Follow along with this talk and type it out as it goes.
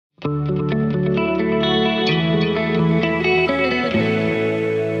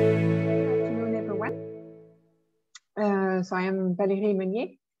So I am Valérie Meunieur.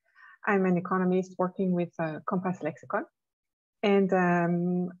 I'm an economist working with Compass Lexecon. And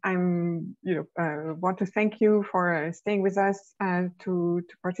want to thank you for staying with us to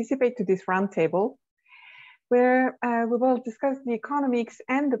participate to this roundtable, where we will discuss the economics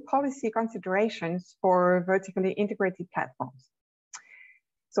and the policy considerations for vertically integrated platforms.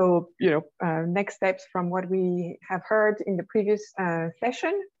 So, next steps from what we have heard in the previous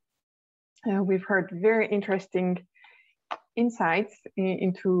session. We've heard very interesting insights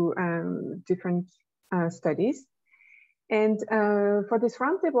into different studies. And for this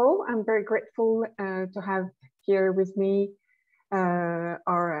roundtable, I'm very grateful to have here with me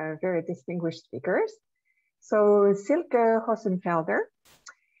our very distinguished speakers. So Silke Hossenfelder.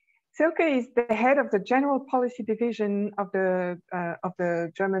 Silke is the head of the General Policy Division of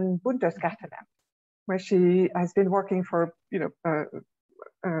the German Bundeskartellamt, where she has been working for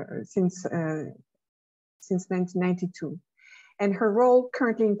since 1992. And her role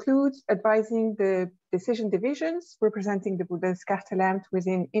currently includes advising the decision divisions representing the Bundeskartellamt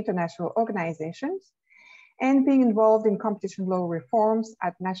within international organizations and being involved in competition law reforms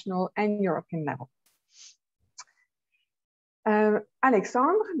at national and European level.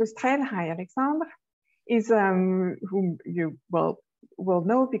 Alexandre de Streel, hi Alexandre, is whom you will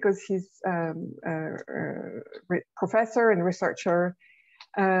know because he's a professor and researcher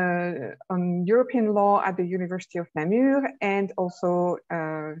on European law at the University of Namur, and also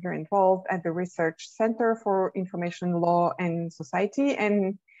very involved at the Research Center for Information Law and Society.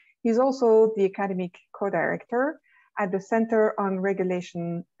 And he's also the academic co-director at the Center on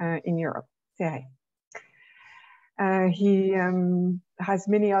Regulation in Europe, CERRE. He has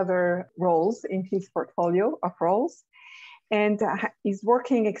many other roles in his portfolio of roles, and is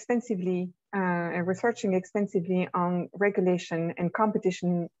working extensively and researching extensively on regulation and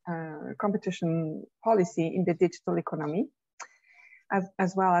competition policy in the digital economy,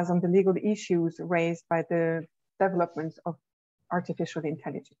 as well as on the legal issues raised by the development of artificial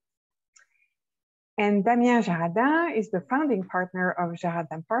intelligence. And Damien Geradin is the founding partner of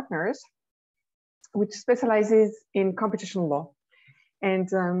Geradin Partners, which specializes in competition law. And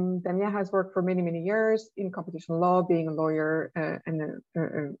Damien has worked for many, many years in competition law, being a lawyer and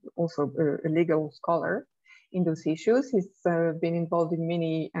also a legal scholar in those issues. He's been involved in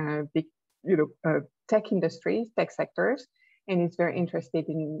many big, tech industries, tech sectors, and is very interested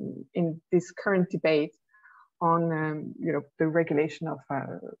in this current debate on, the regulation of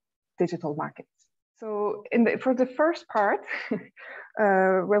digital markets. So for the first part,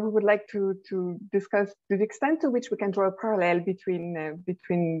 where we would like to discuss the extent to which we can draw a parallel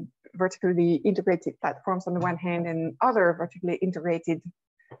between vertically integrated platforms on the one hand and other vertically integrated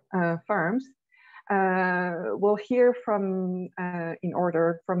firms, we'll hear from, in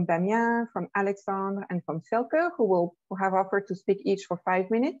order, from Damien, from Alexandre, and from Silke, who have offered to speak each for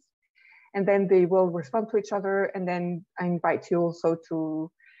 5 minutes. And then they will respond to each other, and then I invite you also to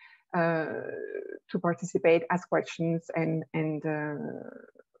participate, ask questions, and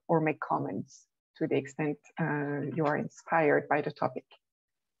or make comments to the extent you are inspired by the topic.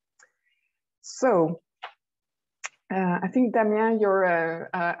 So I think Damien,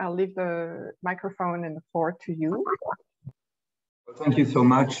 I'll leave the microphone and the floor to you. Well, thank you so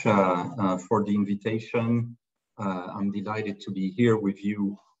much for the invitation. I'm delighted to be here with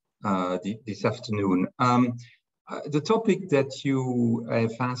you this afternoon. The topic that you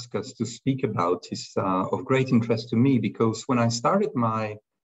have asked us to speak about is of great interest to me, because when I started my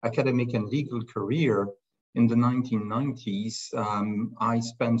academic and legal career in the 1990s, I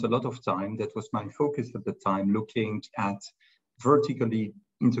spent a lot of time, that was my focus at the time, looking at vertically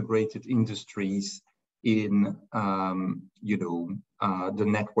integrated industries in the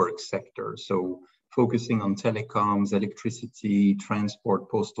network sector. So focusing on telecoms, electricity, transport,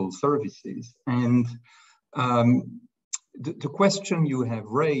 postal services. And the question you have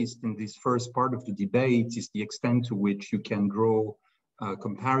raised in this first part of the debate is the extent to which you can draw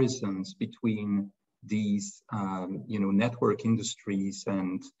comparisons between these, network industries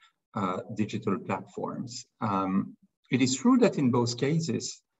and digital platforms. It is true that in both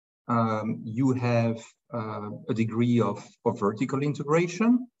cases, you have a degree of vertical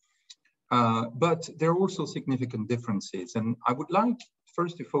integration, but there are also significant differences. And I would like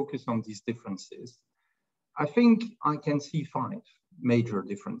first to focus on these differences. I think I can see 5 major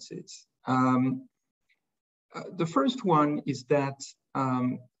differences. The first one is that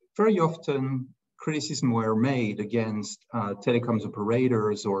very often criticism were made against telecoms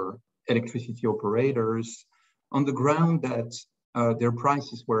operators or electricity operators on the ground that their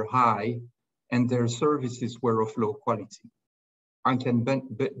prices were high and their services were of low quality. I can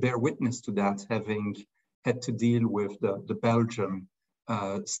bear witness to that, having had to deal with the Belgian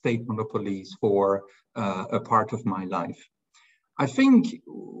state monopolies for a part of my life. I think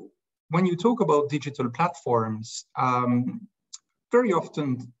when you talk about digital platforms, very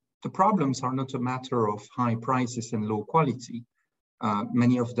often the problems are not a matter of high prices and low quality.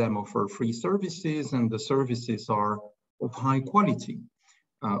 Many of them offer free services, and the services are of high quality.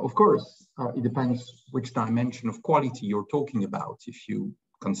 Of course, it depends which dimension of quality you're talking about. If you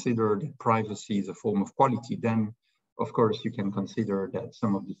consider that privacy is a form of quality, then of course you can consider that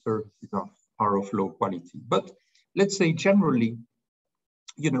some of the services are of low quality. But let's say generally,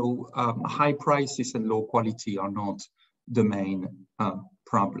 you know, high prices and low quality are not the main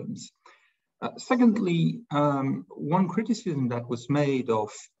problems. Secondly, one criticism that was made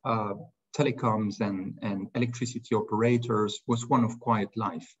of telecoms and electricity operators was one of quiet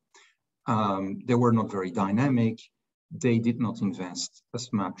life. They were not very dynamic. They did not invest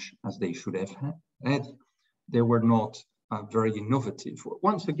as much as they should have had. They were not very innovative.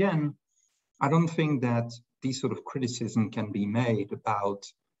 Once again, I don't think that these sort of criticism can be made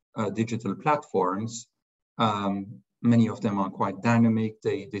about digital platforms. Many of them are quite dynamic.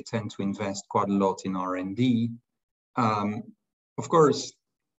 They tend to invest quite a lot in R&D. Of course,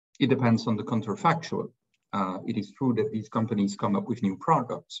 it depends on the counterfactual. It is true that these companies come up with new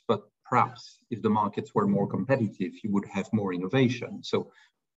products, but perhaps if the markets were more competitive, you would have more innovation. So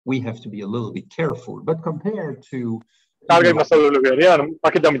we have to be a little bit careful. But compared to...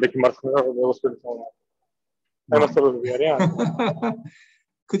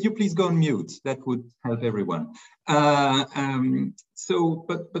 Could you please go on mute? That would help everyone. But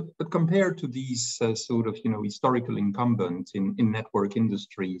compared to these sort of, you know, historical incumbents in network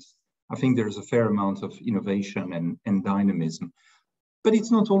industries, I think there's a fair amount of innovation and dynamism. But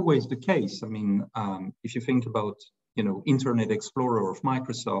it's not always the case. I mean, if you think about, you know, Internet Explorer of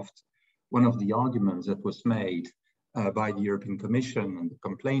Microsoft, one of the arguments that was made by the European Commission and the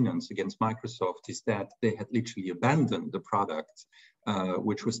complainants against Microsoft is that they had literally abandoned the product,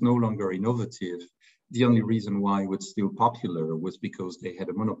 which was no longer innovative. The only reason why it was still popular was because they had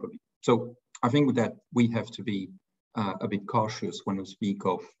a monopoly. So I think that we have to be a bit cautious when we speak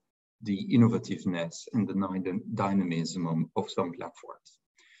of the innovativeness and the dynamism of some platforms.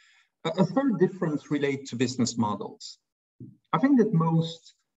 A third difference relates to business models. I think that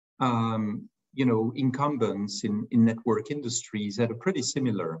most you know, incumbents in network industries had a pretty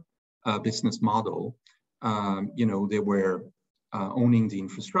similar business model. You know, they were owning the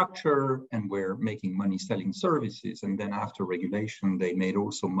infrastructure and were making money selling services. And then after regulation, they made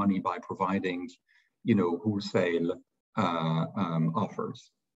also money by providing, you know, wholesale offers.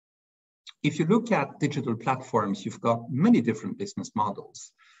 If you look at digital platforms, you've got many different business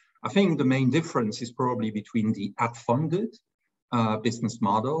models. I think the main difference is probably between the ad-funded business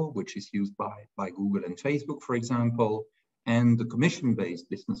model, which is used by Google and Facebook, for example, and the commission-based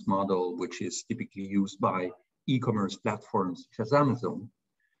business model, which is typically used by e-commerce platforms such as Amazon.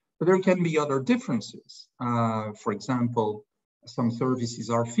 But there can be other differences. For example, some services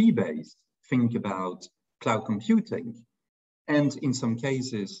are fee-based. Think about cloud computing. And in some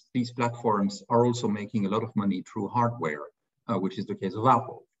cases, these platforms are also making a lot of money through hardware, which is the case of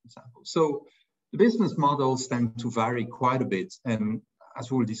Apple, for example. So the business models tend to vary quite a bit, and as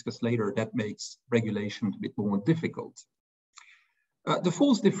we'll discuss later, that makes regulation a bit more difficult. The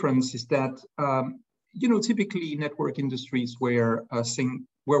fourth difference is that, you know, typically network industries were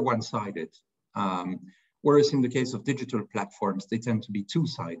one-sided, whereas in the case of digital platforms, they tend to be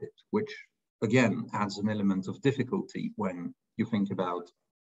two-sided, which again adds an element of difficulty when you think about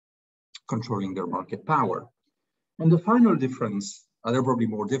controlling their market power. And the final difference, there are probably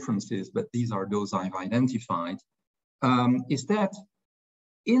more differences, but these are those I've identified, is that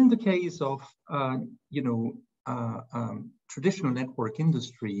in the case of, you know, traditional network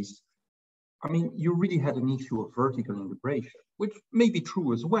industries, I mean, you really had an issue of vertical integration, which may be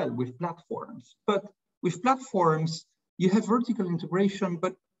true as well with platforms. But with platforms, you have vertical integration,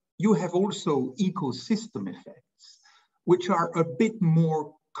 but you have also ecosystem effects, which are a bit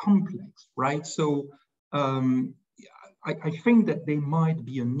more complex, right? So I think that there might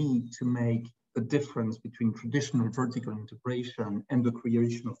be a need to make a difference between traditional vertical integration and the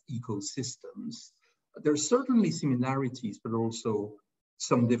creation of ecosystems. There's certainly similarities, but also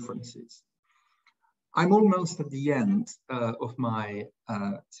some differences. I'm almost at the end of my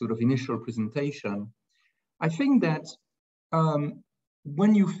sort of initial presentation. I think that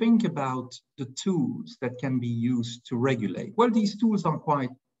when you think about the tools that can be used to regulate, well, these tools are quite,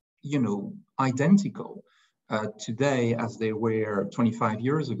 you know, identical today as they were 25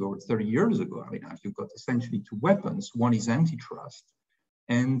 years ago or 30 years ago. I mean, you've got essentially two weapons. One is antitrust,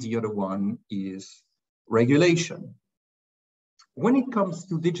 and the other one is regulation. When it comes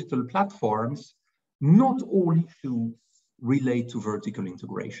to digital platforms, not all issues relate to vertical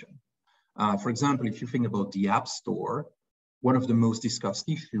integration. For example, if you think about the App Store, one of the most discussed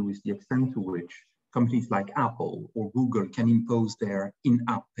issues is the extent to which companies like Apple or Google can impose their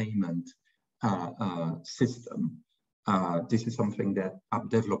in-app payment system. This is something that app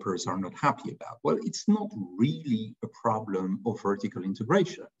developers are not happy about. Well, it's not really a problem of vertical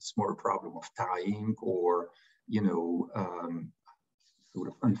integration. It's more a problem of tying or, sort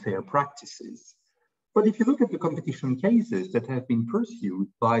of unfair practices. But if you look at the competition cases that have been pursued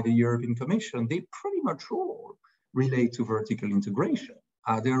by the European Commission, they pretty much all relate to vertical integration.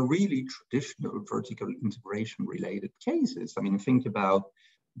 They're really traditional vertical integration related cases. I mean, think about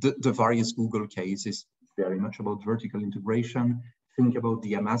the various Google cases, very much about vertical integration. Think about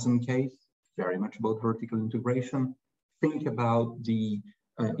the Amazon case, very much about vertical integration. Think about the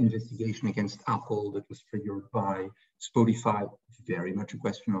investigation against Apple that was triggered by Spotify, very much a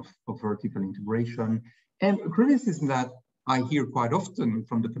question of vertical integration. And a criticism that I hear quite often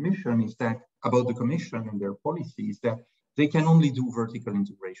from the Commission is that, about the Commission and their policies, that they can only do vertical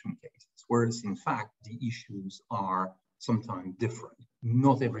integration cases, whereas in fact, the issues are sometimes different.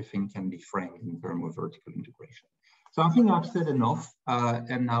 Not everything can be framed in terms of vertical integration. So I think I've said enough,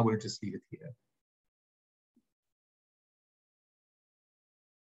 and now we'll just leave it here.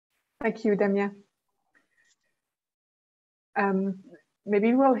 Thank you, Damien.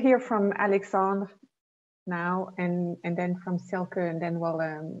 Maybe we'll hear from Alexandre now, and then from Silke, and then we'll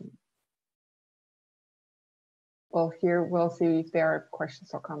see if there are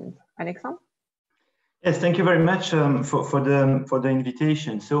questions or comments. Alexandre? Yes, thank you very much for the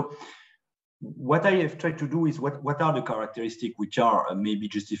invitation. So what I have tried to do is what are the characteristics which are maybe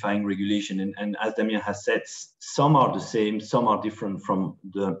justifying regulation, and as Damien has said, some are the same, some are different from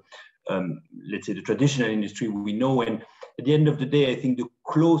the let's say the traditional industry we know. And at the end of the day, I think the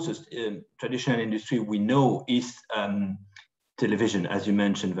closest traditional industry we know is television, as you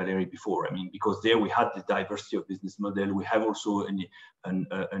mentioned, Valérie, before. I mean, because there we had the diversity of business model. We have also an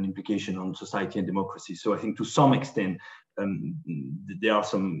implication on society and democracy. So I think to some extent, there are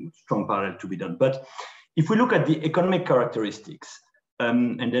some strong parallels to be done. But if we look at the economic characteristics,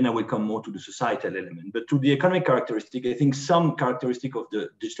 and then I will come more to the societal element, but to the economic characteristic, I think some characteristics of the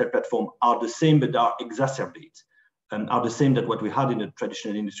digital platform are the same, but are exacerbated, and are the same that what we had in the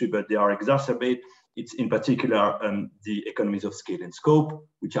traditional industry, but they are exacerbated. It's in particular the economies of scale and scope,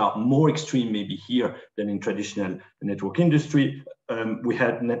 which are more extreme maybe here than in traditional network industry. We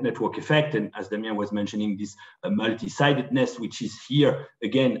had network effect, and as Damien was mentioning, this multi-sidedness, which is here,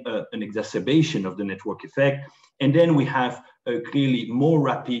 again, an exacerbation of the network effect. And then we have clearly more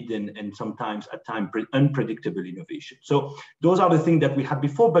rapid and sometimes at times unpredictable innovation. So those are the things that we had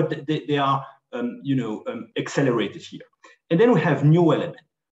before, but they are accelerated here. And then we have new elements.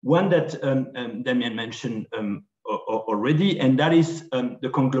 One that Damien mentioned already, and that is the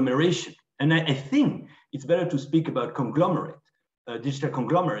conglomeration. And I think it's better to speak about conglomerate, digital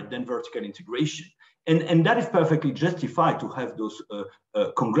conglomerate, than vertical integration. And that is perfectly justified to have those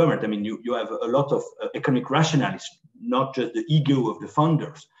conglomerate. I mean, you have a lot of economic rationalism, not just the ego of the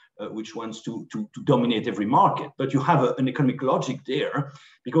founders, which wants to dominate every market, but you have an economic logic there,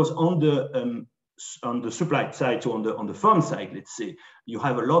 because on the supply side, so on the firm side, let's say, you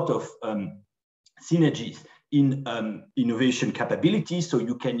have a lot of synergies in innovation capabilities. So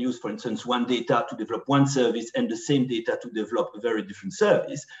you can use, for instance, one data to develop one service and the same data to develop a very different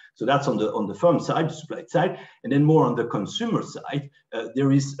service. So that's on the firm side, the supply side. And then more on the consumer side,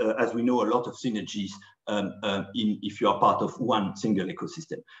 there is, as we know, a lot of synergies if you are part of one single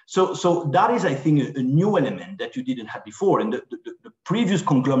ecosystem. So that is, I think, a new element that you didn't have before. And the previous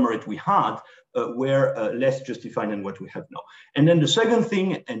conglomerate we had were less justified than what we have now. And then the second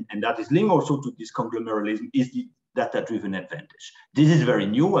thing, and that is linked also to this conglomeratism, is the data-driven advantage. This is very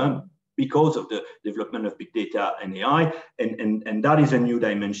new because of the development of big data and AI, and that is a new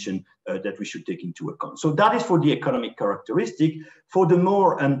dimension that we should take into account. So that is for the economic characteristic. For the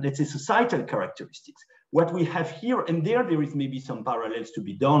more, let's say, societal characteristics, what we have here, and there is maybe some parallels to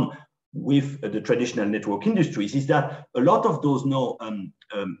be done with the traditional network industries, is that a lot of those now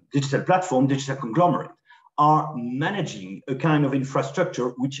digital platform, digital conglomerate, are managing a kind of infrastructure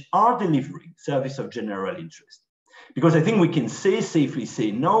which are delivering service of general interest. Because I think we can safely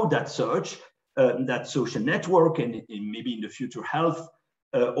say now that search, that social network, and maybe in the future health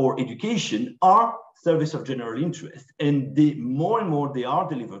or education are service of general interest, and more and more they are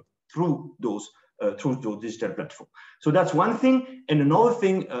delivered through those digital platforms. So that's one thing. And another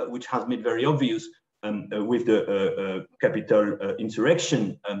thing which has made very obvious with the Capitol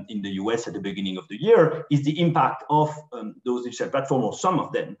insurrection in the US at the beginning of the year is the impact of those digital platforms, or some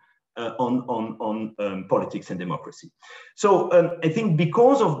of them, on politics and democracy. So I think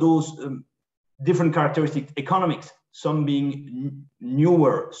because of those different characteristics, economics, some being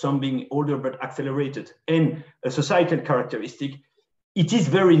newer, some being older but accelerated, and a societal characteristic, it is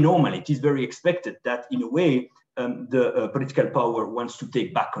very normal, it is very expected that in a way, the political power wants to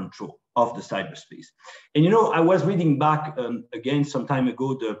take back control of the cyberspace. And you know, I was reading back again some time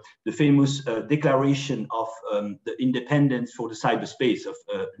ago the famous declaration of the independence for the cyberspace of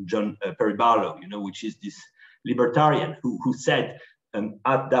John Perry Barlow, you know, which is this libertarian who said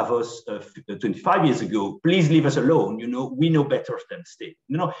at Davos 25 years ago, please leave us alone, you know, we know better than the state.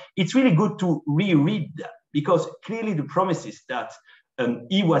 You know, it's really good to reread that, because clearly the promises that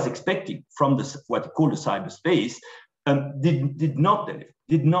he was expecting from what he called the cyberspace did not deliver,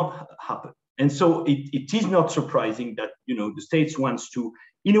 did not happen. And so it is not surprising that, you know, the states wants to,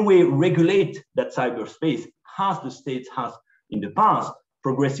 in a way, regulate that cyberspace, as the states has in the past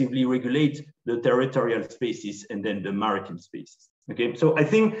progressively regulate the territorial spaces and then the maritime spaces. Okay, so I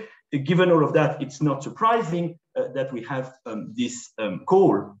think given all of that, it's not surprising that we have this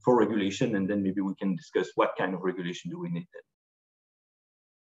call for regulation, and then maybe we can discuss what kind of regulation do we need then.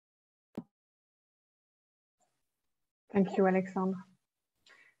 Thank you, Alexandre.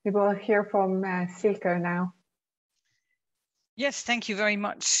 We will hear from Silke now. Yes, thank you very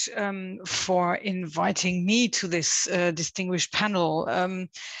much for inviting me to this distinguished panel.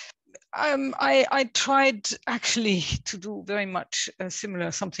 I tried actually to do very much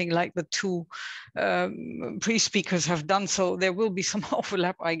similar, something like the two pre-speakers have done. So there will be some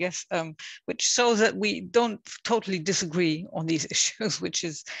overlap, I guess, which shows that we don't totally disagree on these issues, which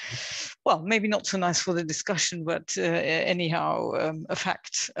is, well, maybe not so nice for the discussion, but anyhow, a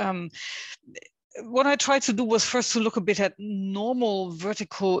fact. What I tried to do was first to look a bit at normal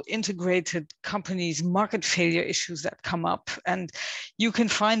vertical integrated companies, market failure issues that come up. And you can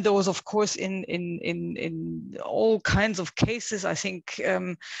find those, of course, in all kinds of cases. I think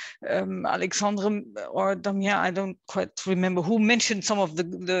Alexandre or Damien, I don't quite remember who mentioned some of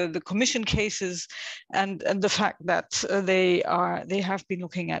the commission cases, and the fact that they have been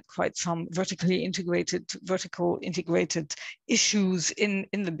looking at quite some vertical integrated issues in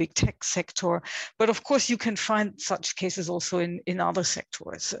the big tech sector. But of course, you can find such cases also in other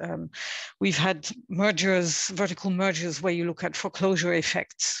sectors. We've had mergers, vertical mergers, where you look at foreclosure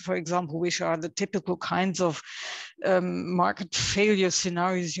effects, for example, which are the typical kinds of market failure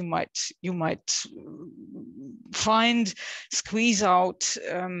scenarios you might find. Squeeze out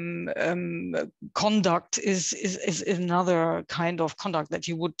conduct is another kind of conduct that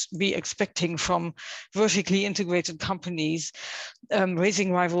you would be expecting from vertically integrated companies,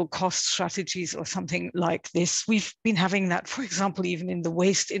 raising rival cost strategies or something like this. We've been having that, for example, even in the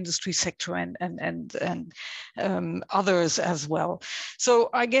waste industry sector and others as well. So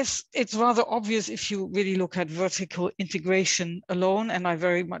I guess it's rather obvious if you really look at vertical integration alone, and I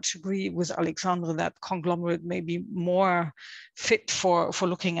very much agree with Alexandre that conglomerate may be more fit for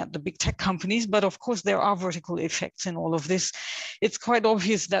looking at the big tech companies, but of course there are vertical effects in all of this. It's quite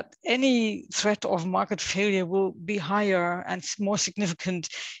obvious that any threat of market failure will be higher and more significant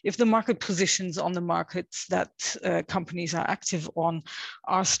if the market positions on the markets that companies are active on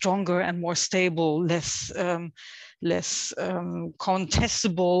are stronger and more stable, less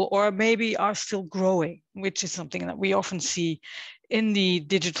contestable, or maybe are still growing, which is something that we often see in the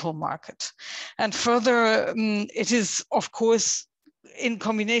digital market. And further, it is, of course, in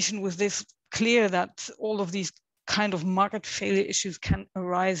combination with this, clear that all of these kind of market failure issues can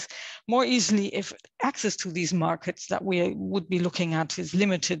arise more easily if access to these markets that we would be looking at is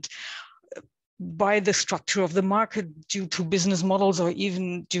limited by the structure of the market, due to business models, or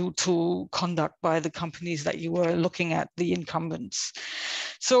even due to conduct by the companies that you were looking at, the incumbents.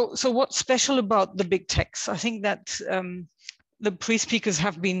 So what's special about the big techs? I think that the pre-speakers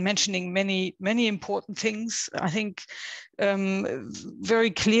have been mentioning many important things. I think very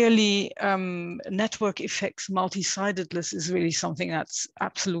clearly network effects, multi-sidedness is really something that's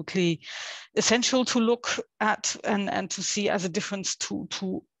absolutely essential to look at and to see as a difference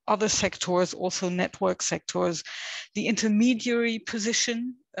to other sectors, also network sectors. The intermediary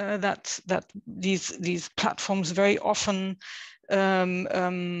position that these platforms very often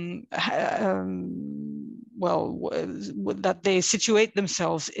that they situate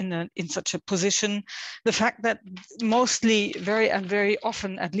themselves in such a position. The fact that mostly, very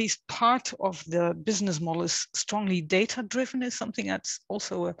often, at least part of the business model is strongly data-driven is something that's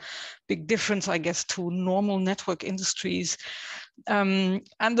also a big difference, I guess, to normal network industries.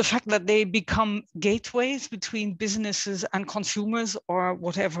 and the fact that they become gateways between businesses and consumers, or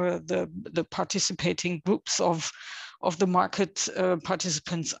whatever the participating groups of the market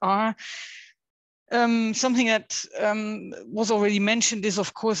participants are. Something that was already mentioned is,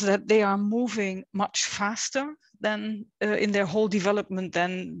 of course, that they are moving much faster than in their whole development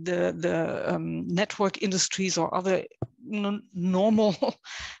than the network industries or other normal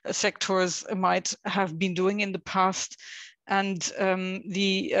sectors might have been doing in the past. And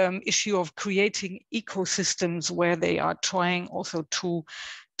the issue of creating ecosystems where they are trying also to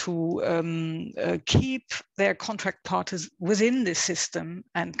keep their contract parties within this system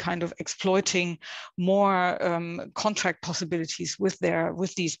and kind of exploiting more contract possibilities with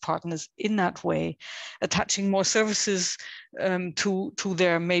these partners in that way, attaching more services to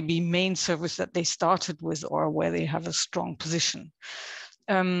their maybe main service that they started with or where they have a strong position.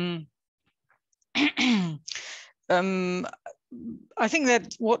 I think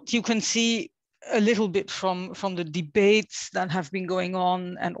that what you can see a little bit from the debates that have been going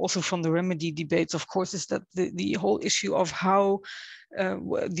on, and also from the remedy debates, of course, is that the whole issue of how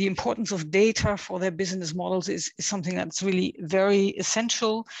the importance of data for their business models is something that's really very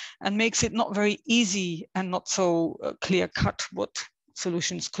essential and makes it not very easy and not so clear cut what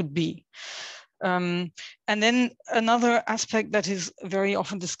solutions could be. And then another aspect that is very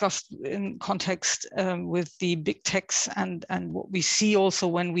often discussed in context with the big techs and what we see also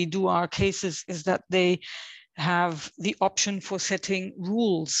when we do our cases is that they have the option for setting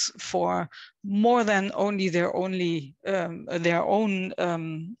rules for more than only their own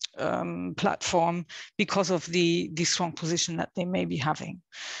platform because of the strong position that they may be having.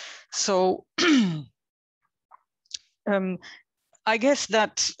 So I guess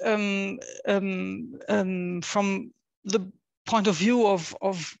that from the point of view of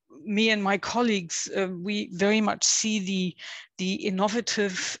me and my colleagues, we very much see the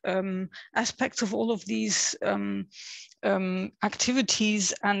innovative aspects of all of these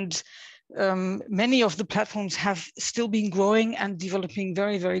activities, and many of the platforms have still been growing and developing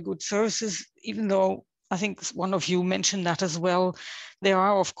very, very good services, even though I think one of you mentioned that as well. There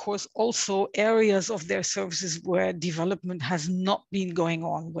are, of course, also areas of their services where development has not been going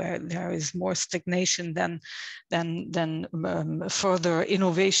on, where there is more stagnation than further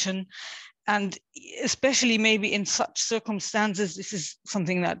innovation. And especially maybe in such circumstances, this is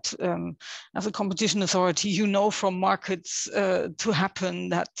something that as a competition authority, you know from markets to happen,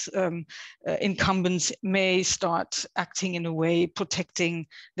 that incumbents may start acting in a way protecting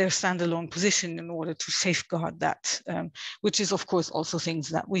their standalone position in order to safeguard that, which is of course also things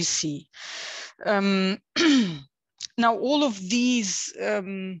that we see. Now, all of these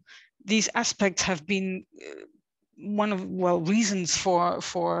aspects have been one of reasons for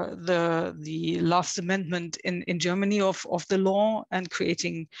the last amendment in Germany of the law and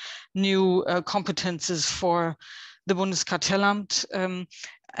creating new competences for the Bundeskartellamt.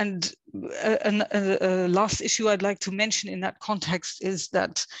 And a last issue I'd like to mention in that context is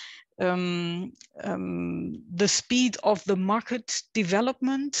that the speed of the market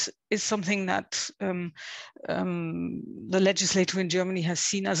development is something that the legislator in Germany has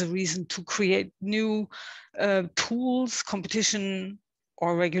seen as a reason to create new tools, competition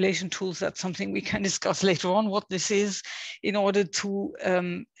or regulation tools. That's something we can discuss later on what this is, in order to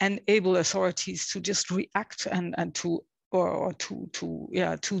enable authorities to just react and to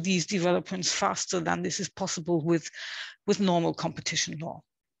these developments faster than this is possible with normal competition law.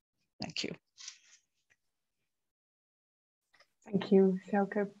 Thank you. Thank you,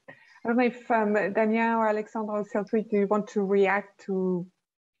 Silke. I don't know if Damien or Alexandre or Silke, do you want to react to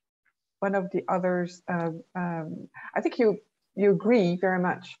one of the others? I think you agree very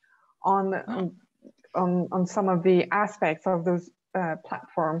much on some of the aspects of those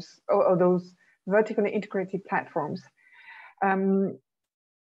platforms, or those vertically integrated platforms.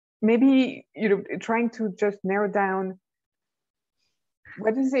 Maybe trying to just narrow down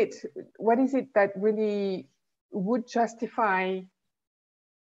what is it that really would justify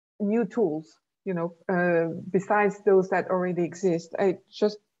new tools, besides those that already exist.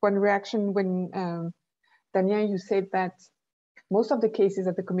 Just one reaction when Damien, you said that most of the cases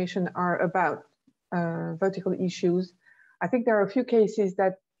at the Commission are about vertical issues. I think there are a few cases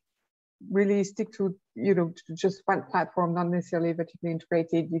that really stick to just one platform, not necessarily vertically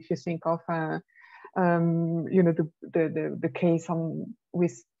integrated. If you think of the case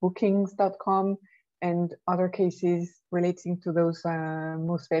with bookings.com and other cases relating to those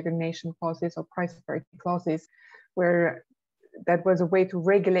most favored nation clauses or price parity clauses, where that was a way to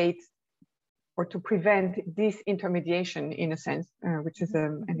regulate or to prevent disintermediation in a sense, which is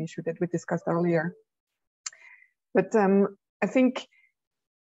an issue that we discussed earlier. But I think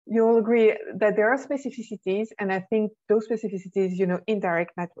you'll agree that there are specificities, and I think those specificities, you know,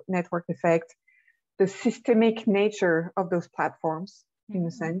 indirect network effect, the systemic nature of those platforms, in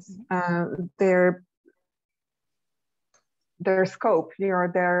a sense, their scope, you know,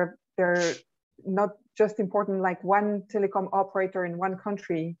 they're not just important like one telecom operator in one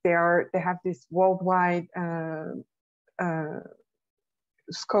country. They have this worldwide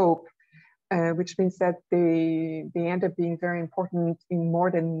scope, which means that they end up being very important in more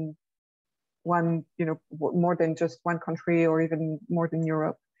than one, you know, more than just one country or even more than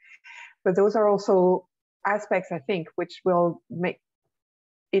Europe. But those are also aspects, I think, which will make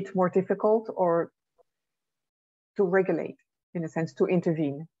it more difficult or to regulate, in a sense, to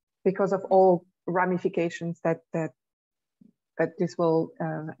intervene, because of all ramifications that this will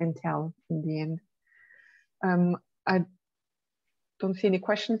entail in the end. I don't see any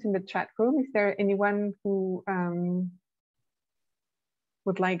questions in the chat room. Is there anyone who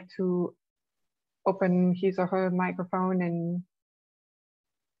would like to open his or her microphone? And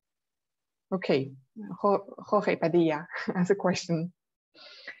okay, Jorge Padilla has a question.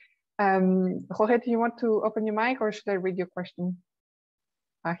 Jorge, do you want to open your mic, or should I read your question?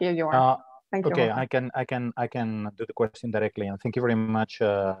 Here you are. Thank you. Okay, Jorge. I can do the question directly, and thank you very much,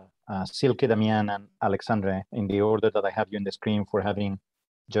 Silke, Damien, and Alexandre, in the order that I have you on the screen, for having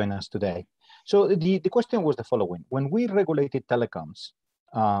joined us today. So the question was the following: when we regulated telecoms,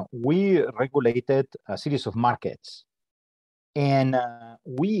 we regulated a series of markets, and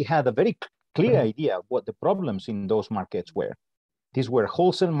we had a very clear idea of what the problems in those markets were. These were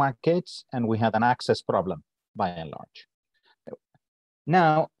wholesale markets, and we had an access problem, by and large.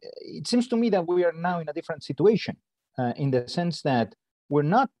 Now, it seems to me that we are now in a different situation, in the sense that we're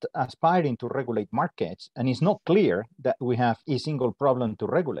not aspiring to regulate markets, and it's not clear that we have a single problem to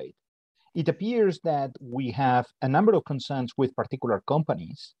regulate. It appears that we have a number of concerns with particular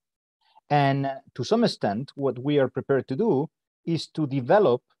companies, and to some extent, what we are prepared to do is to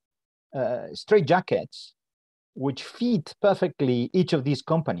develop straitjackets which fit perfectly each of these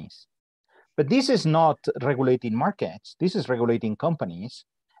companies. But this is not regulating markets, this is regulating companies.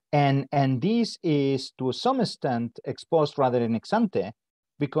 And this is to some extent exposed rather than ex ante,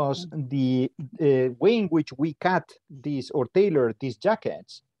 because the way in which we cut these or tailor these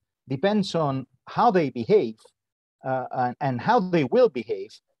jackets depends on how they behave and how they will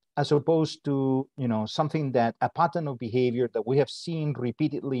behave, as opposed to, you know, something that a pattern of behavior that we have seen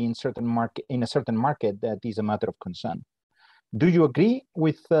repeatedly in a certain market that is a matter of concern. Do you agree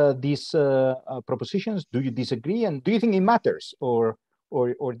with these propositions? Do you disagree? And do you think it matters, or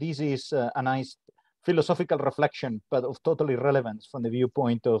this is a nice philosophical reflection, but of total irrelevance from the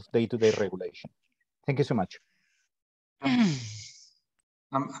viewpoint of day-to-day regulation? Thank you so much. I'm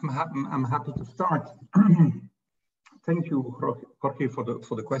happy to start. Thank you, Jorge, for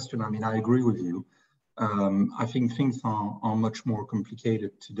the question. I mean, I agree with you. I think things are much more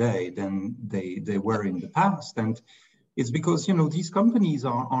complicated today than they were in the past, and it's because, you know, these companies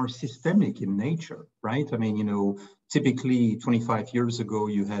are systemic in nature, right? I mean, you know, typically 25 years ago,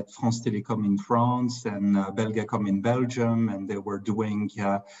 you had France Télécom in France and Belgacom in Belgium, and they were doing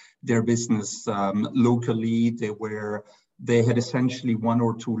their business locally. They had essentially one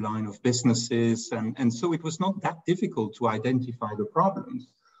or two line of businesses, and so it was not that difficult to identify the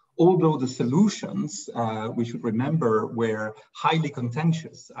problems. Although the solutions, we should remember, were highly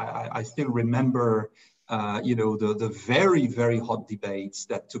contentious. I still remember you know, the very, very hot debates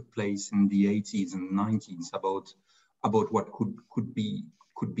that took place in the 80s and 90s about what could be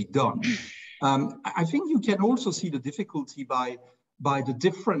done. I think you can also see the difficulty by the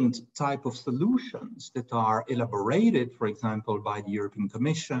different type of solutions that are elaborated, for example, by the European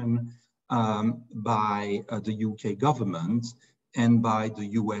Commission, by the UK government, and by the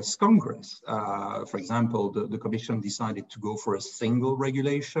US Congress. For example, the Commission decided to go for a single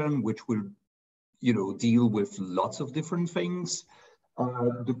regulation, which will, you know, deal with lots of different things.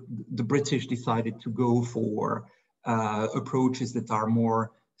 The British decided to go for approaches that are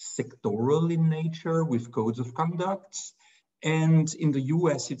more sectoral in nature with codes of conduct. And in the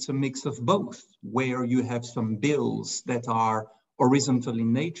US, it's a mix of both, where you have some bills that are horizontal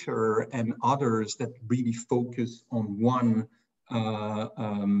in nature and others that really focus on one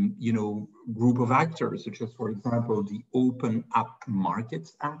you know, group of actors, such as, for example, the Open App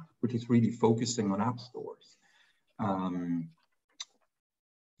Markets Act, which is really focusing on app stores.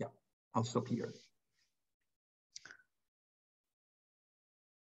 Yeah, I'll stop here.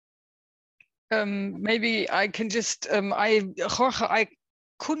 Maybe I can just, Jorge, I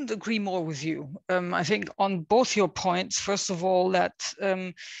couldn't agree more with you. I think on both your points, first of all, that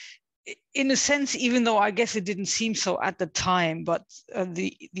in a sense, even though I guess it didn't seem so at the time, but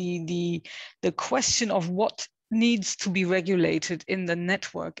the question of what needs to be regulated in the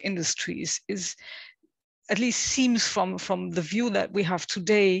network industries is, at least seems from the view that we have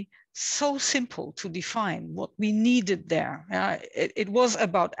today, so simple to define what we needed there. It was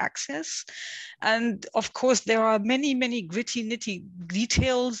about access. And of course, there are many, many gritty, nitty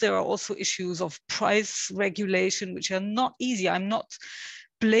details. There are also issues of price regulation, which are not easy. I'm not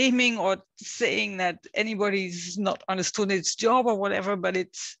blaming or saying that anybody's not understood its job or whatever, but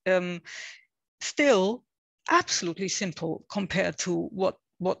it's still absolutely simple compared to what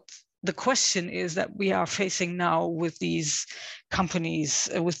the question is that we are facing now with these companies,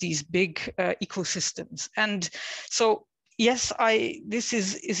 with these big ecosystems. And so, yes, this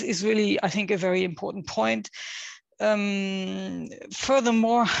is really, I think, a very important point.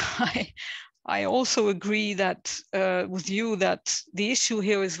 Furthermore, I also agree that with you that the issue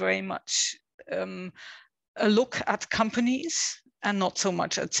here is very much a look at companies and not so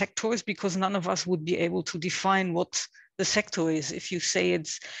much at sectors, because none of us would be able to define what the sector is. If you say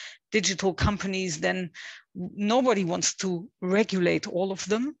it's digital companies, then nobody wants to regulate all of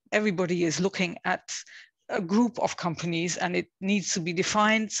them. Everybody is looking at a group of companies and it needs to be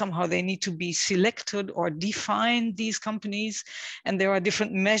defined. Somehow they need to be selected or defined, these companies. And there are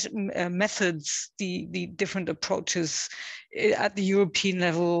different methods, the different approaches at the European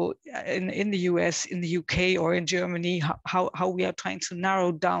level, in the US, in the UK, or in Germany, how we are trying to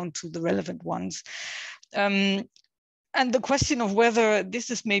narrow down to the relevant ones. And the question of whether this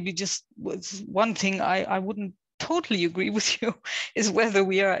is maybe just one thing I wouldn't totally agree with you, is whether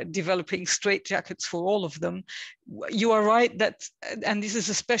we are developing straitjackets for all of them. You are right that, and this is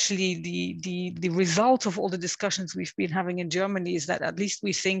especially the result of all the discussions we've been having in Germany, is that at least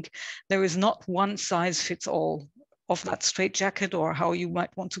we think there is not one size fits all of that straitjacket, or how you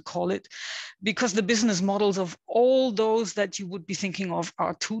might want to call it, because the business models of all those that you would be thinking of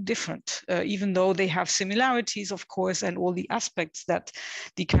are too different, even though they have similarities, of course, and all the aspects that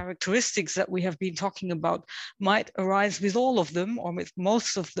the characteristics that we have been talking about might arise with all of them, or with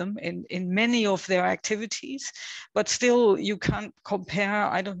most of them in many of their activities. But still, you can't compare,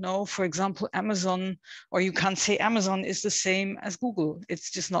 I don't know, for example, Amazon, or you can't say Amazon is the same as Google.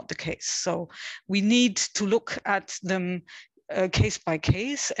 It's just not the case. So we need to look at them case by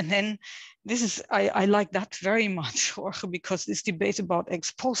case. And then this is, I like that very much, Jorge, because this debate about ex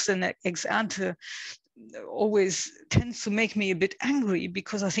post and ex ante always tends to make me a bit angry,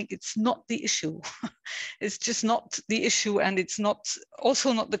 because I think it's not the issue. It's just not the issue. And it's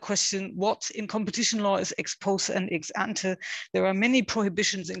also not the question what in competition law is ex post and ex ante. There are many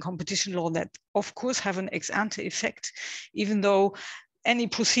prohibitions in competition law that of course have an ex ante effect, even though any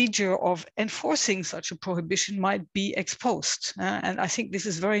procedure of enforcing such a prohibition might be ex post. And I think this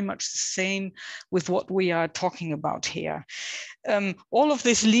is very much the same with what we are talking about here. All of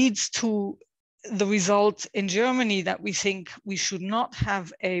this leads to the result in Germany that we think we should not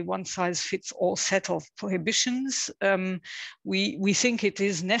have a one-size-fits-all set of prohibitions. We think it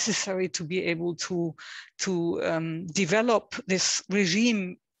is necessary to be able to develop this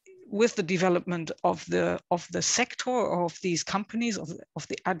regime with the development of the sector, or of these companies, of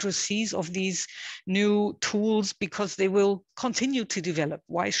the addressees of these new tools, because they will continue to develop.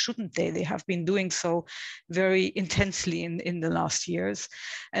 Why shouldn't they? They have been doing so very intensely in the last years.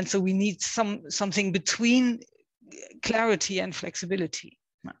 And so we need something between clarity and flexibility.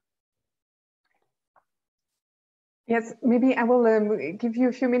 Yes, maybe I will give you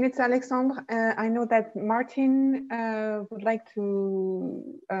a few minutes, Alexandre. I know that Martin would like to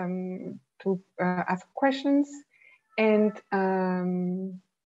ask questions, and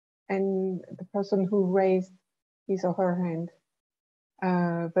the person who raised his or her hand.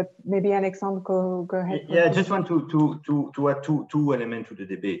 But maybe Alexandre, go ahead. Yeah, I just want to add two elements to the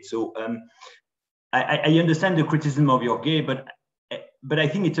debate. So I understand the criticism of Jorge, but I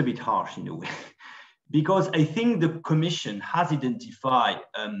think it's a bit harsh in a way. Because I think the Commission has identified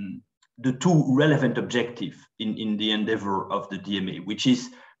the two relevant objectives in the endeavor of the DMA, which is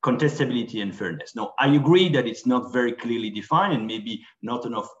contestability and fairness. Now, I agree that it's not very clearly defined and maybe not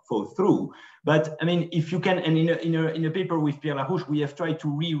enough thought through. But I mean, if you can, and in a paper with Pierre Larouche, we have tried to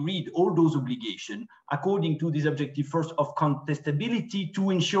reread all those obligations according to this objective first of contestability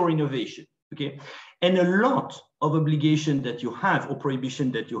to ensure innovation. Okay, and a lot of obligation that you have, or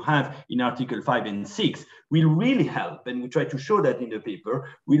prohibition that you have in Article 5 and 6 will really help, and we try to show that in the paper,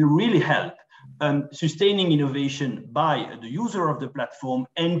 will really help sustaining innovation by the user of the platform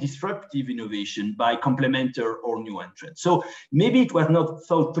and disruptive innovation by complementer or new entrants. So maybe it was not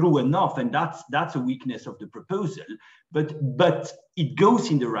thought through enough, and that's a weakness of the proposal, but it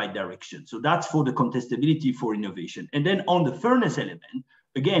goes in the right direction. So that's for the contestability for innovation. And then on the fairness element,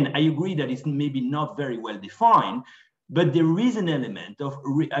 again, I agree that it's maybe not very well defined, but there is an element of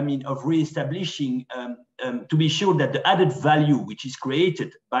reestablishing to be sure that the added value which is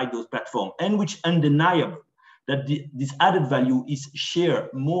created by those platforms and which undeniable that this added value is shared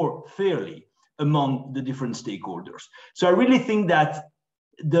more fairly among the different stakeholders. So I really think that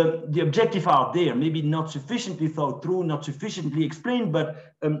the objectives are there, maybe not sufficiently thought through, not sufficiently explained,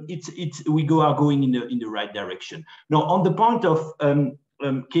 but we are going in the right direction. Now, on the point of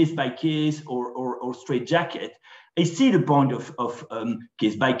case by case or straitjacket, I see the point of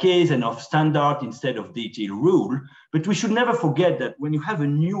case by case and of standard instead of detailed rule, but we should never forget that when you have a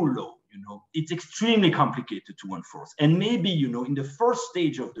new law, it's extremely complicated to enforce. And maybe, in the first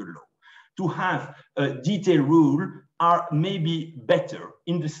stage of the law, to have a detailed rule are maybe better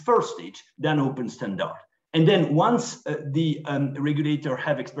in this first stage than open standard. And then once the regulator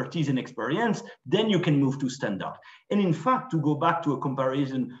have expertise and experience, then you can move to standard. And in fact, to go back to a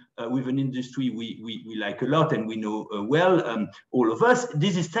comparison with an industry we like a lot and we know well, all of us,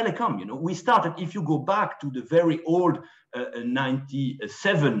 this is telecom. We started, if you go back to the very old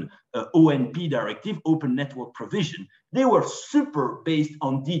 97 ONP directive, open network provision, they were super based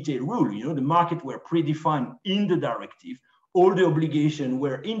on detailed rule. The market were predefined in the directive. All the obligations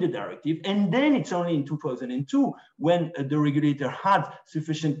were in the directive. And then it's only in 2002 when the regulator had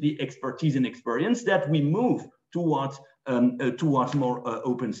sufficiently expertise and experience that we move towards more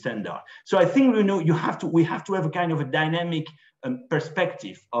open standard. So I think, we have to have a kind of a dynamic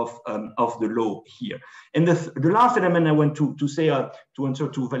perspective of the law here. And the last element I want to say, to answer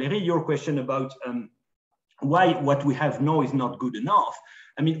to Valérie, your question about why what we have now is not good enough.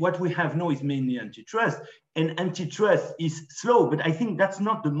 I mean, what we have now is mainly antitrust, and antitrust is slow, but I think that's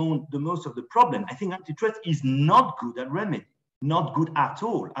not the most of the problem. I think antitrust is not good at remedy, not good at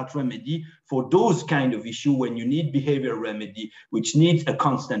all at remedy for those kind of issue when you need behavior remedy, which needs a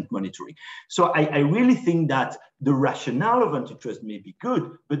constant monitoring. So I really think that the rationale of antitrust may be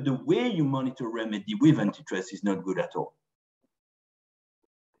good, but the way you monitor remedy with antitrust is not good at all.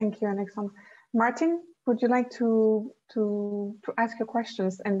 Thank you, Alexandre. Martin, would you like to ask your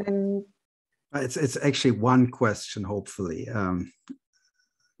questions and then? It's actually one question, hopefully. So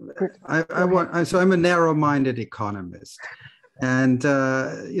I'm a narrow-minded economist, and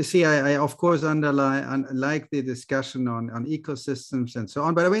you see, I of course like the discussion on ecosystems and so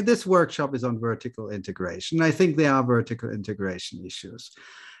on. But I mean, this workshop is on vertical integration. I think there are vertical integration issues,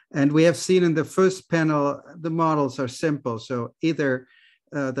 and we have seen in the first panel the models are simple. So either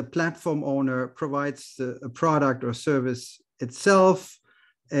the platform owner provides a product or service itself,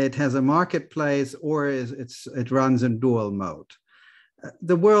 it has a marketplace, or it runs in dual mode.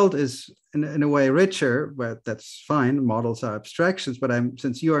 The world is in a way richer, but that's fine. Models are abstractions, but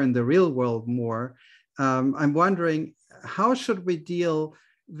since you are in the real world more, I'm wondering, how should we deal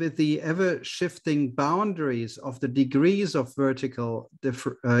with the ever-shifting boundaries of the degrees of vertical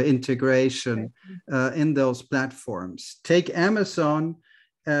integration in those platforms? Take Amazon.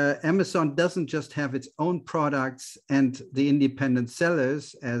 Amazon doesn't just have its own products and the independent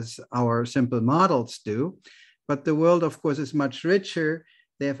sellers as our simple models do, but the world, of course, is much richer.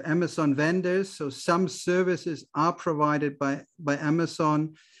 They have Amazon vendors, so some services are provided by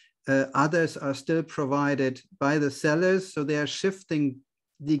Amazon, others are still provided by the sellers, so they are shifting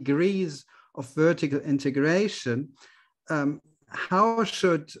degrees of vertical integration. How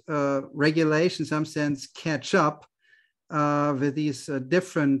should regulation, in some sense, catch up with these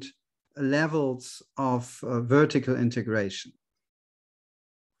different levels of vertical integration?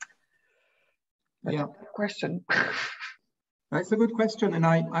 Yeah, question. That's a good question, and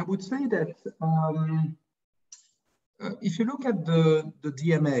I would say that if you look at the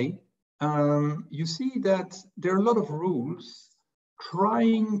DMA, you see that there are a lot of rules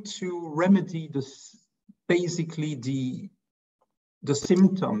trying to remedy this, basically the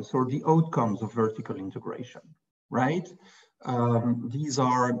symptoms or the outcomes of vertical integration. Right? These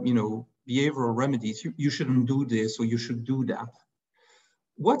are, behavioral remedies. You shouldn't do this, or you should do that.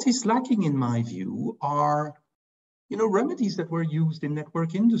 What is lacking, in my view, are, remedies that were used in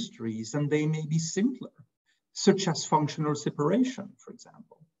network industries, and they may be simpler, such as functional separation, for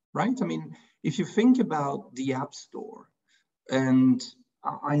example. Right? I mean, if you think about the App Store, and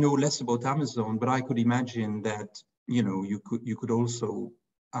I know less about Amazon, but I could imagine that, you could also,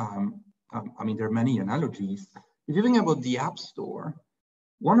 I mean, there are many analogies. If you think about the App Store,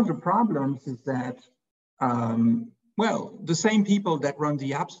 one of the problems is that, well, the same people that run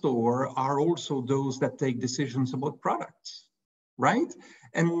the App Store are also those that take decisions about products, right?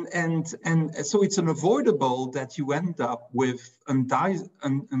 And so it's unavoidable that you end up with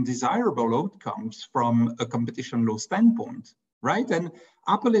undesirable outcomes from a competition law standpoint, right? And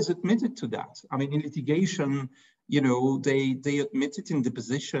Apple is admitted to that. I mean, in litigation, you know, they admitted in the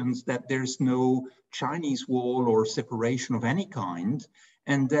positions that there's no Chinese wall or separation of any kind,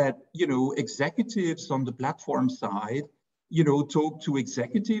 and that, you know, executives on the platform side, you know, talk to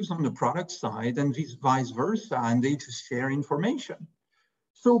executives on the product side and vice versa, and they just share information.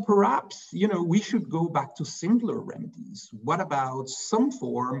 So perhaps, you know, we should go back to simpler remedies. What about some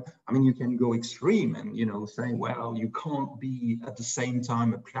form? I mean, you can go extreme and, you know, say, well, you can't be at the same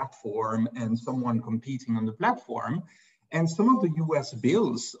time a platform and someone competing on the platform. And some of the US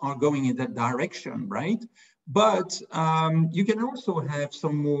bills are going in that direction, right? But you can also have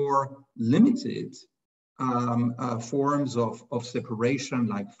some more limited forms of separation,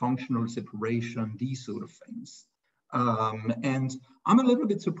 like functional separation, these sort of things. And I'm a little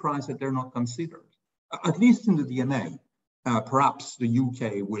bit surprised that they're not considered, at least in the DNA. Perhaps the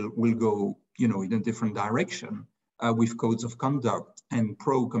UK will go, you know, in a different direction with codes of conduct and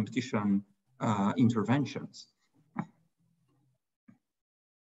pro-competition interventions.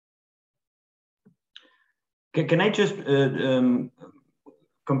 Can I just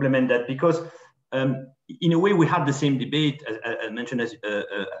complement that? Because in a way, we had the same debate, as mentioned,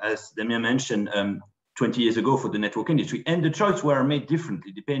 as Damien mentioned, 20 years ago for the network industry, and the choices were made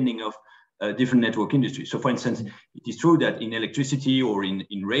differently depending of different network industries. So, for instance, it is true that in electricity or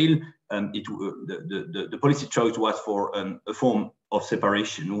in rail, the policy choice was for a form of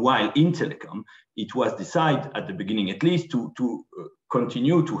separation, while in telecom, it was decided at the beginning, at least, to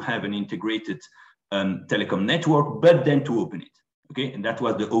continue to have an integrated telecom network, but then to open it. Okay, and that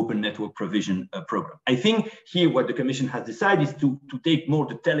was the open network provision program. I think here what the Commission has decided is to take more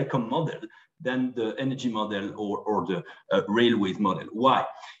the telecom model than the energy model or the railways model. Why?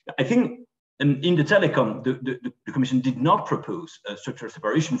 I think in the telecom, the Commission did not propose structural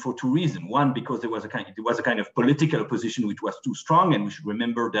separation for two reasons. One, because there was a kind of political opposition which was too strong, and we should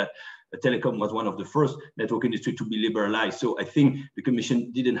remember that telecom was one of the first network industry to be liberalized. So I think the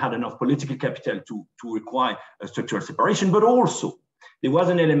Commission didn't have enough political capital to require a structural separation, but also there was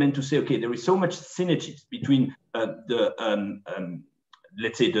an element to say, okay, there is so much synergies between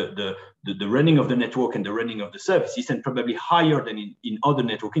let's say the running of the network and the running of the services, and probably higher than in other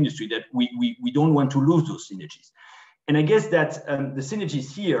network industry, that we don't want to lose those synergies. And I guess that the synergies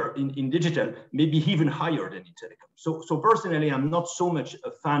here in digital may be even higher than in telecom. So personally, I'm not so much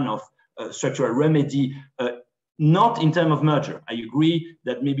a fan of structural remedy, not in terms of merger. I agree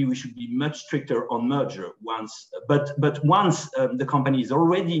that maybe we should be much stricter on merger once, but once the company is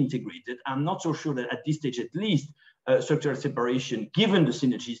already integrated, I'm not so sure that at this stage, at least, structural separation, given the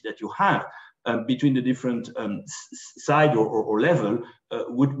synergies that you have between the different side or level,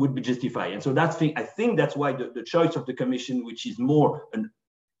 would be justified. And so I think that's why the choice of the Commission, which is more an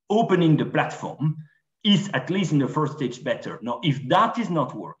opening the platform, is at least in the first stage better. Now, if that is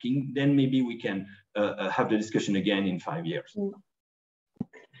not working, then maybe we can have the discussion again in 5 years.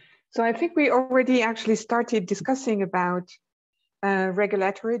 So I think we already actually started discussing about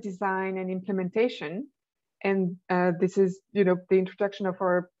regulatory design and implementation. And this is, you know, the introduction of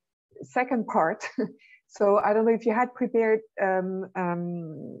our second part. So I don't know if you had prepared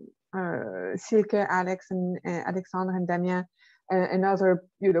Silke, Alex, and Alexandre and Damien, another,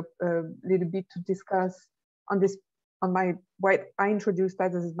 you know, little bit to discuss on this, on my, what I introduced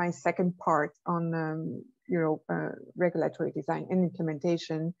that as my second part on, you know, regulatory design and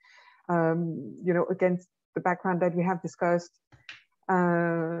implementation, you know, against the background that we have discussed.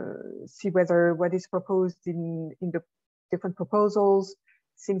 See whether what is proposed in the different proposals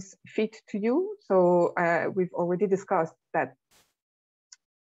seems fit to you. So we've already discussed that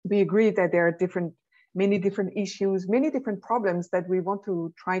we agree that there are many different issues, many different problems that we want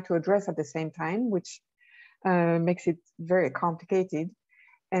to try to address at the same time, which makes it very complicated.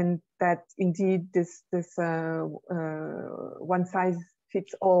 And that indeed this one size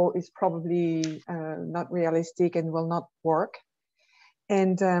fits all is probably not realistic and will not work.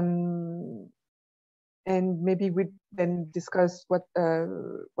 And maybe we then discuss what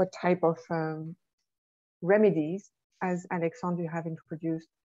type of remedies, as Alexandre you have introduced,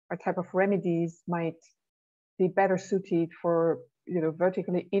 what type of remedies might be better suited for, you know,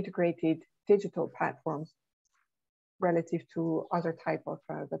 vertically integrated digital platforms relative to other type of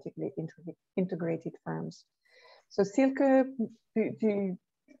vertically integrated firms. So Silke,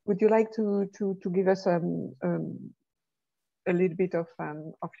 would you like to give us a little bit of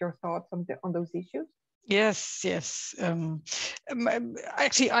your thoughts on those issues? Yes, yes.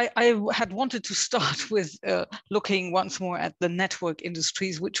 Actually, I had wanted to start with looking once more at the network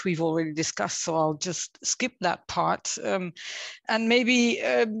industries, which we've already discussed. So I'll just skip that part and maybe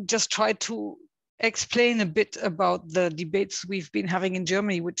just try to explain a bit about the debates we've been having in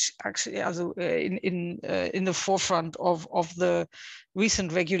Germany, which actually in the forefront of the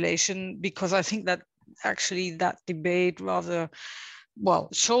recent regulation, because I think that actually that debate rather well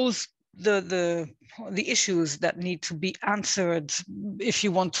shows the issues that need to be answered if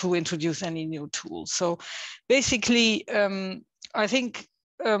you want to introduce any new tools. So basically, I think,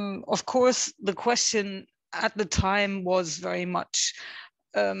 of course, the question at the time was very much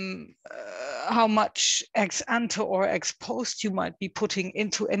how much ex ante or ex post you might be putting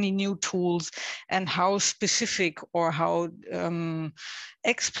into any new tools, and how specific or how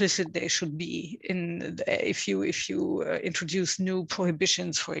explicit they should be if you introduce new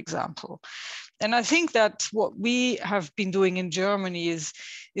prohibitions, for example. And I think that what we have been doing in Germany is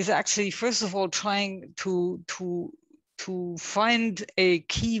actually, first of all, trying to find a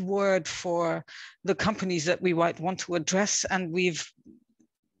key word for the companies that we might want to address, and we've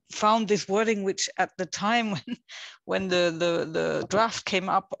found this wording, which at the time when the draft came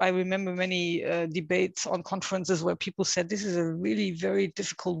up, I remember many debates on conferences where people said this is a really very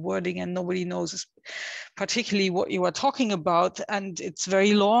difficult wording and nobody knows particularly what you are talking about, and it's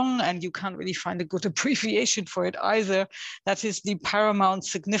very long and you can't really find a good abbreviation for it either. That is the paramount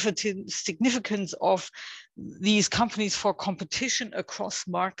significance of these companies for competition across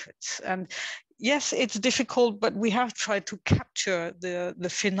markets. And yes, it's difficult, but we have tried to capture the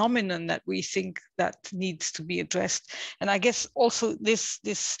phenomenon that we think that needs to be addressed. And I guess also this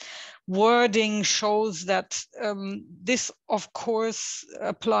wording shows that this, of course,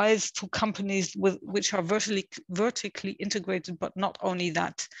 applies to companies which are vertically integrated, but not only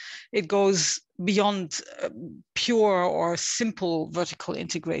that, it goes beyond pure or simple vertical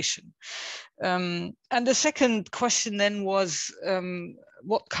integration. And the second question then was,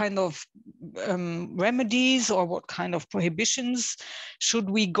 what kind of remedies or what kind of prohibitions should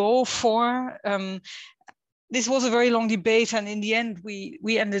we go for? This was a very long debate, and in the end,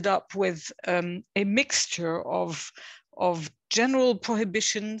 we ended up with a mixture of general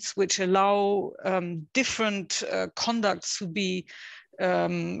prohibitions which allow different conducts to be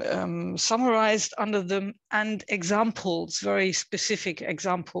summarized under them, and examples, very specific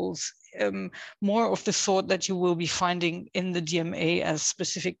examples, more of the sort that you will be finding in the DMA as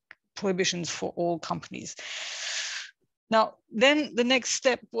specific prohibitions for all companies. Now, then the next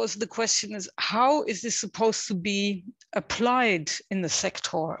step was the question is, how is this supposed to be applied in the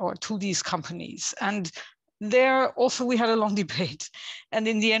sector or to these companies? And there also we had a long debate. And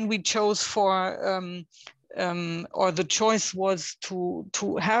in the end, we chose for, or the choice was to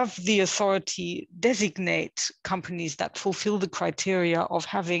have the authority designate companies that fulfill the criteria of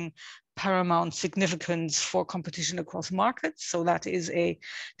having paramount significance for competition across markets. So that is a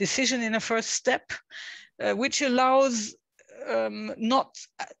decision in a first step, which allows not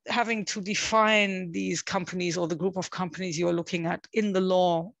having to define these companies or the group of companies you're looking at in the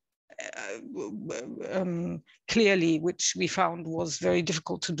law clearly, which we found was very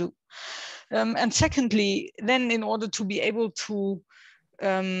difficult to do. And secondly, then in order to be able to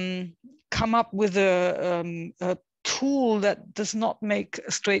come up with a tool that does not make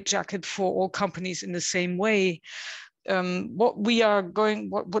a straitjacket for all companies in the same way, what we are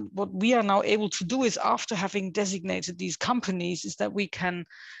now able to do is, after having designated these companies, is that we can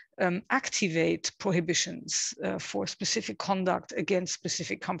activate prohibitions for specific conduct against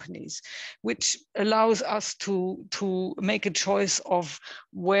specific companies, which allows us to make a choice of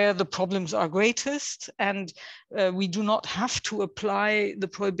where the problems are greatest, and we do not have to apply the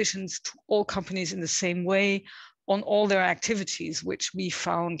prohibitions to all companies in the same way on all their activities, which we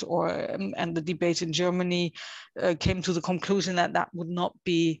found, and the debate in Germany came to the conclusion that that would not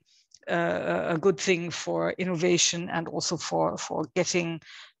be a good thing for innovation and also for getting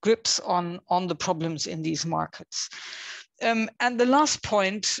grips on the problems in these markets. And the last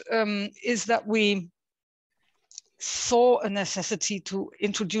point is that we saw a necessity to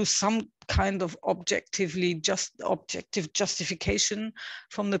introduce some kind of objective justification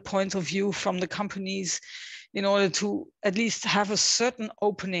from the point of view from the companies, in order to at least have a certain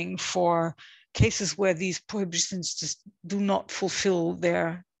opening for cases where these prohibitions just do not fulfill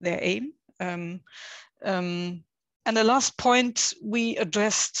their aim. And the last point we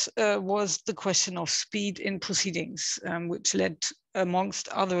addressed was the question of speed in proceedings, which led, amongst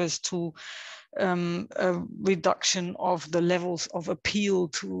others, to a reduction of the levels of appeal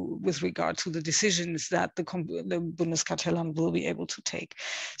with regard to the decisions that the Bundeskartellamt will be able to take.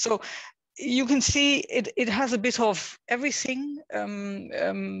 So you can see it has a bit of everything,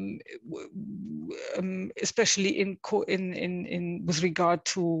 especially in with regard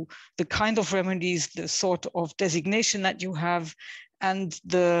to the kind of remedies, the sort of designation that you have, and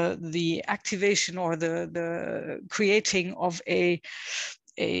the activation or the creating of a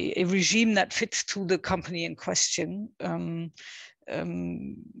regime that fits to the company in question.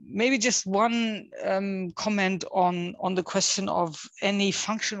 Maybe just one comment on the question of any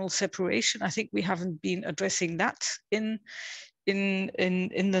functional separation. I think we haven't been addressing that in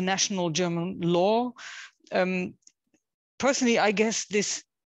the national German law. Personally, I guess this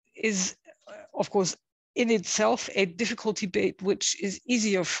is, of course, in itself a difficult debate, which is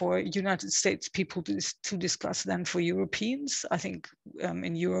easier for United States people to discuss than for Europeans. I think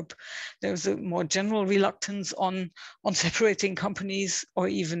in Europe, there's a more general reluctance on separating companies or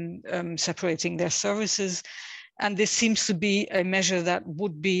even separating their services. And this seems to be a measure that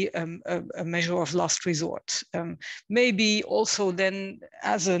would be a measure of last resort. Maybe also then,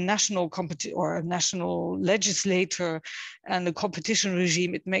 as a national or a national legislator and a competition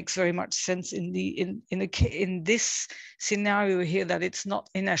regime, it makes very much sense in this scenario here that it's not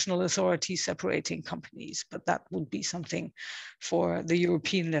a national authority separating companies, but that would be something for the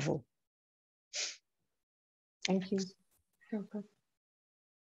European level. Thank you. Super.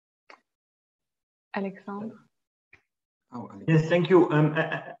 Alexandre. Oh, yes, thank you.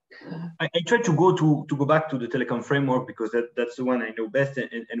 I try to go back to the telecom framework because that's the one I know best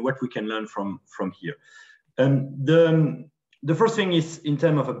and what we can learn from here. The first thing is in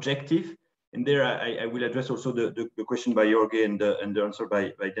terms of objective, and there I will address also the question by Jorge and the answer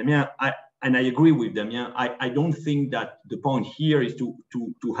by Damien. And I agree with Damien. I don't think that the point here is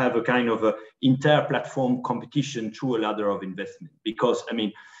to have a kind of a inter-platform competition through a ladder of investment, because I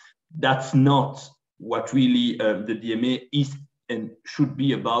mean that's not what really the DMA is and should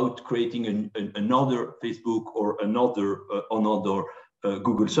be about, creating another Facebook or another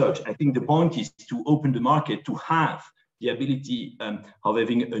Google search. I think the point is to open the market to have the ability of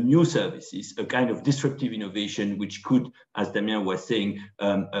having a new services, a kind of disruptive innovation, which could, as Damien was saying,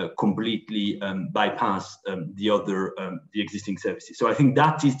 completely bypass the existing services. So I think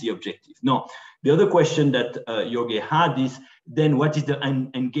that is the objective. Now, the other question that Jorge had is then what is the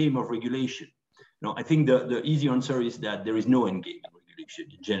end game of regulation? No, I think the easy answer is that there is no end game in regulation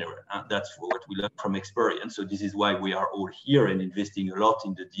in general. That's what we learned from experience. So this is why we are all here and investing a lot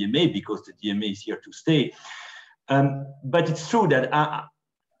in the DMA, because the DMA is here to stay. But it's true that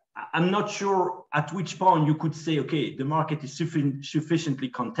I'm not sure at which point you could say, okay, the market is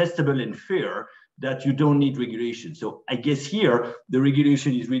sufficiently contestable and fair that you don't need regulation. So I guess here, the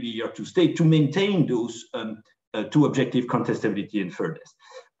regulation is really here to stay, to maintain those two objectives, contestability and fairness.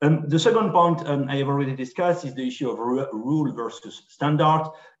 The second point I have already discussed is the issue of rule versus standard.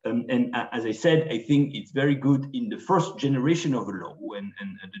 And as I said, I think it's very good in the first generation of a law, and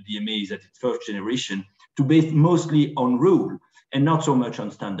the DMA is at its first generation, to base mostly on rule and not so much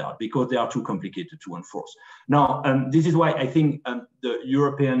on standard, because they are too complicated to enforce. Now, this is why I think the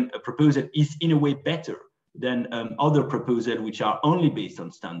European proposal is in a way better than other proposals which are only based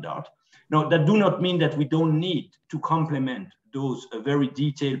on standard. Now, that do not mean that we don't need to complement those very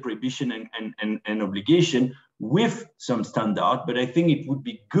detailed prohibition and obligation with some standard, but I think it would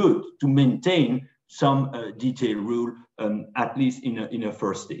be good to maintain some detailed rule, at least in a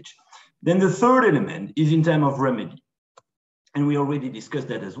first stage. Then the third element is in terms of remedy. And we already discussed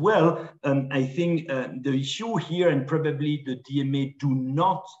that as well. I think the issue here, and probably the DMA do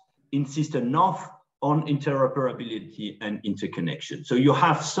not insist enough on interoperability and interconnection. So you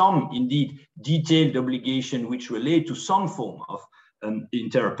have some indeed detailed obligation which relate to some form of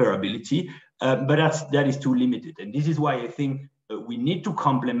interoperability, but that is too limited. And this is why I think we need to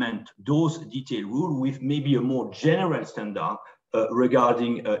complement those detailed rules with maybe a more general standard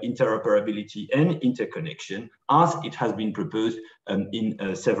regarding interoperability and interconnection, as it has been proposed in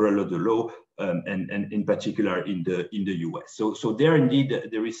several other laws, and in particular in the US. So there indeed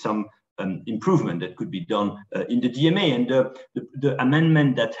there is some improvement that could be done in the DMA, and the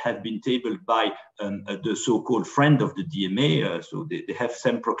amendment that have been tabled by the so-called friend of the DMA, so they have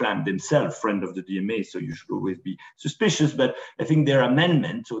self-proclaimed themselves friend of the DMA, so you should always be suspicious, but I think their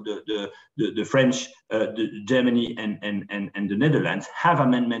amendment, so the French, the Germany and the Netherlands have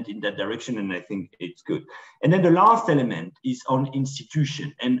amendment in that direction, and I think it's good. And then the last element is on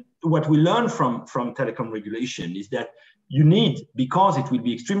institution, and what we learn from telecom regulation is that you need, because it will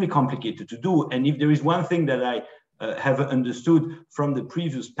be extremely complicated to do, and if there is one thing that I have understood from the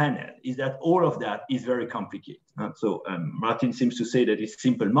previous panel is that all of that is very complicated. So Martin seems to say that it's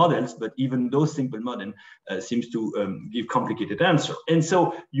simple models, but even those simple models seems to give complicated answer. And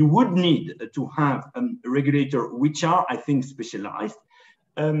so you would need to have a regulator which are, I think, specialized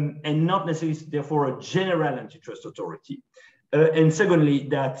and not necessarily therefore a general antitrust authority. And secondly,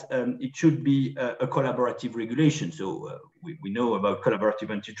 that it should be a collaborative regulation. So we know about collaborative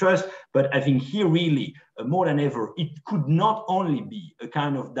antitrust, but I think here really, more than ever, it could not only be a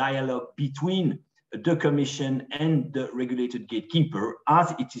kind of dialogue between the Commission and the regulated gatekeeper,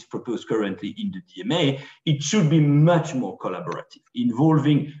 as it is proposed currently in the DMA. It should be much more collaborative,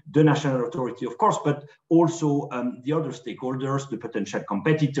 involving the national authority, of course, but also the other stakeholders, the potential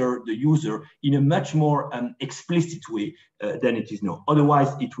competitor, the user, in a much more explicit way than it is now.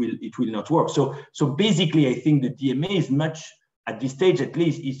 Otherwise, it will not work. So basically, I think the DMA is much, at this stage at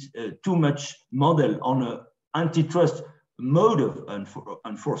least, is too much model on an antitrust mode of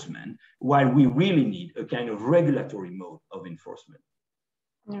enforcement, while we really need a kind of regulatory mode of enforcement.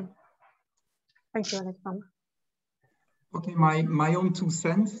 Yeah. Thank you, Alexandre. Okay, my own 2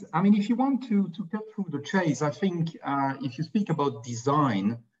 cents. I mean, if you want to cut through the chase, I think if you speak about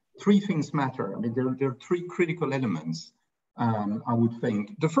design, 3 things matter. I mean, there are 3 critical elements, I would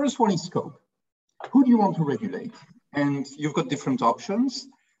think. The first one is scope. Who do you want to regulate? And you've got different options.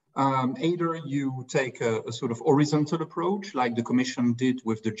 Either you take a sort of horizontal approach, like the Commission did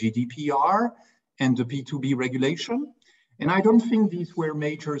with the GDPR and the P2B regulation. And I don't think these were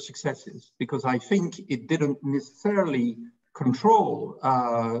major successes, because I think it didn't necessarily control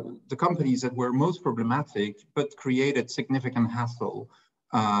the companies that were most problematic, but created significant hassle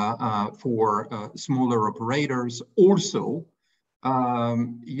for smaller operators. Also,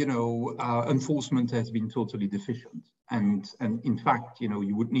 enforcement has been totally deficient. And in fact,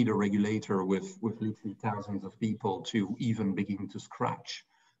 you would need a regulator with literally thousands of people to even begin to scratch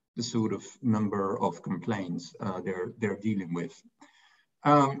the sort of number of complaints they're dealing with.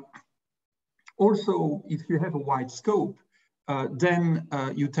 Also, if you have a wide scope, then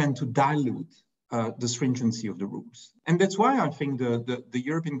you tend to dilute the stringency of the rules. And that's why I think the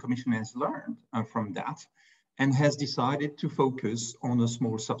European Commission has learned from that and has decided to focus on a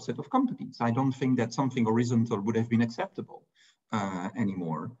small subset of companies. I don't think that something horizontal would have been acceptable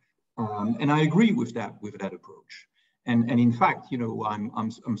anymore. And I agree with that approach. And in fact,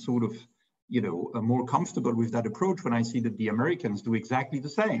 I'm sort of, more comfortable with that approach when I see that the Americans do exactly the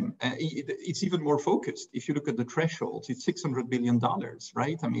same. It's even more focused. If you look at the thresholds, it's $600 billion,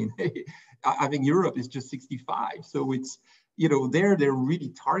 right? I mean, I think Europe is just 65. So it's, they're really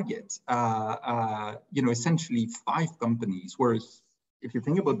target, essentially 5 companies, whereas if you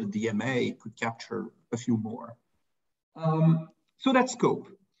think about the DMA, it could capture a few more. So that's scope.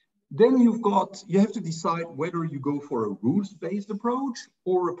 Then you have to decide whether you go for a rules-based approach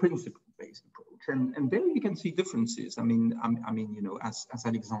or a principle-based approach. And there you can see differences. I mean, as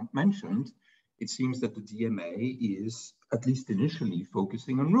Alexandre mentioned, it seems that the DMA is, at least initially,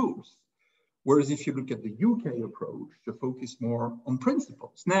 focusing on rules. Whereas if you look at the UK approach, the focus more on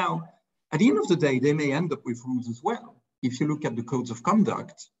principles. Now, at the end of the day, they may end up with rules as well. If you look at the codes of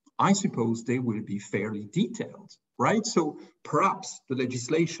conduct, I suppose they will be fairly detailed, right? So perhaps the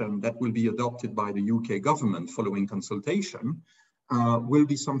legislation that will be adopted by the UK government following consultation will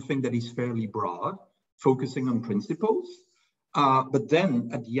be something that is fairly broad, focusing on principles. But then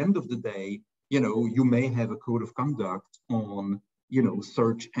at the end of the day, you may have a code of conduct on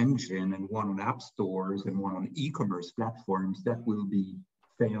search engine, and one on app stores, and one on e-commerce platforms that will be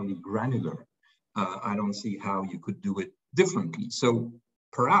fairly granular. I don't see how you could do it differently. So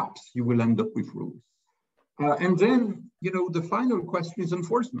perhaps you will end up with rules. And then, the final question is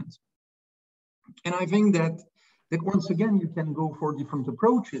enforcement. And I think that once again, you can go for different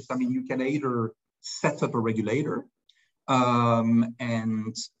approaches. I mean, you can either set up a regulator,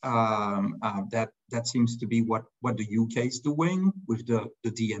 that seems to be what the UK is doing with the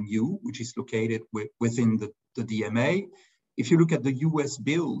DMU, which is located within the DMA. If you look at the US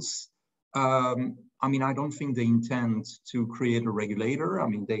bills, I mean, I don't think they intend to create a regulator. I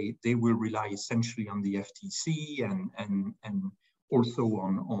mean, they will rely essentially on the FTC and also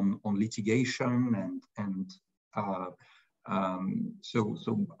on litigation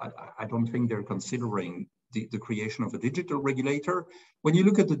so I don't think they're considering the creation of a digital regulator. When you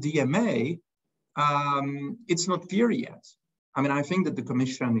look at the DMA, it's not clear yet. I mean, I think that the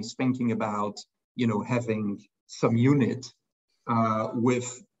Commission is thinking about, having some unit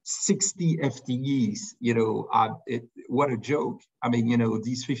with 60 FTEs, what a joke. I mean,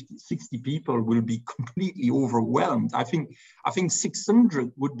 these 60 people will be completely overwhelmed. I think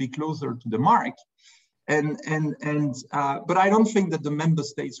 600 would be closer to the mark. But I don't think that the member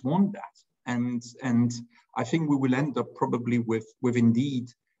states want that. And I think we will end up probably with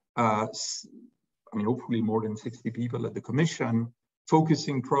indeed, I mean, hopefully more than 60 people at the Commission,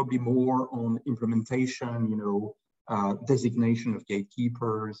 focusing probably more on implementation, you know, designation of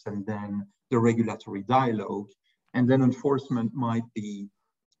gatekeepers, and then the regulatory dialogue. And then enforcement might be,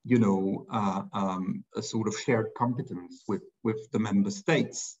 you know, a sort of shared competence with the member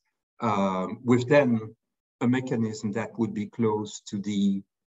states, with then a mechanism that would be close to the,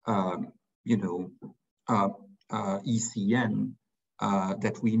 you know, ECN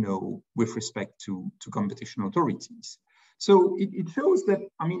that we know with respect to competition authorities. So it shows that,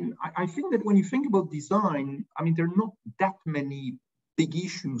 I mean, I think that when you think about design, I mean, there are not that many big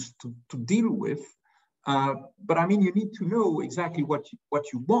issues to deal with. But I mean, you need to know exactly what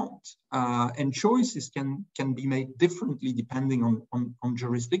you want, and choices can be made differently depending on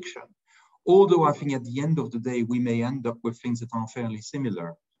jurisdiction. Although I think at the end of the day, we may end up with things that are fairly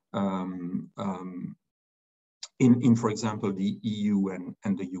similar in, for example, the EU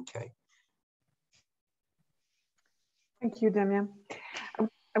and the UK. Thank you, Damien. I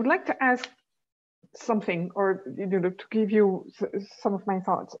would like to ask something, or you know, to give you some of my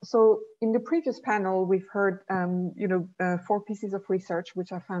thoughts. So in the previous panel, we've heard you know, 4 pieces of research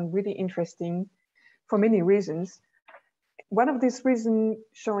which I found really interesting for many reasons. One of these reasons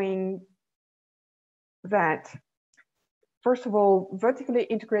showing that, first of all, vertically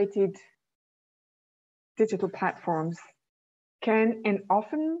integrated digital platforms can and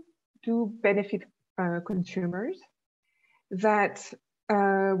often do benefit consumers. That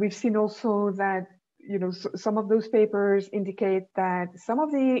we've seen also that, you know, some of those papers indicate that some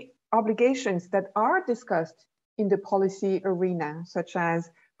of the obligations that are discussed in the policy arena, such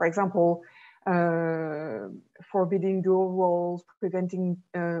as, for example, forbidding dual roles, preventing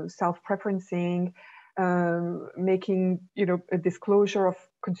self-preferencing, making, you know, a disclosure of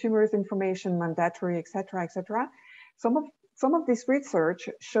consumers' information mandatory, etc., etc. Some of this research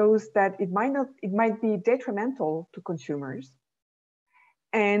shows that it might be detrimental to consumers,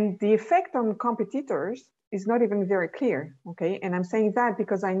 and the effect on competitors is not even very clear. Okay, and I'm saying that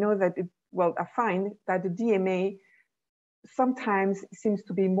because I know that I find that the DMA sometimes seems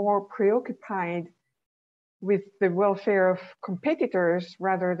to be more preoccupied with the welfare of competitors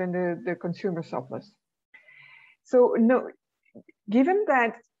rather than the consumer surplus. So no, given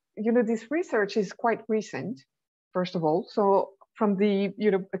that, you know, this research is quite recent, first of all, so from the,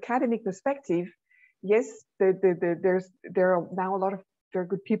 you know, academic perspective, yes, there are now there are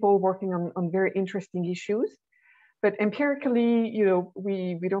good people working on very interesting issues, but empirically, you know,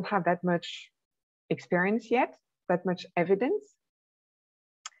 we don't have that much experience yet, that much evidence.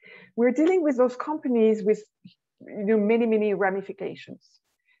 We're dealing with those companies with, you know, many ramifications,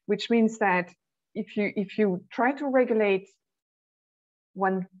 which means that if you try to regulate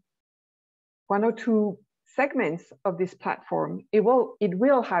one or two segments of this platform, it will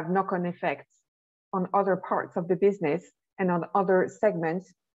have knock-on effects on other parts of the business and on other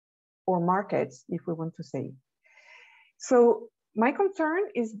segments or markets, if we want to say. So my concern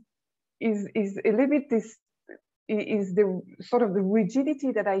is a little bit this, is the sort of the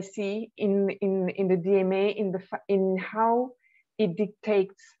rigidity that I see in the DMA, in how it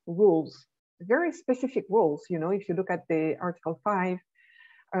dictates rules, very specific rules. You know, if you look at the Article 5,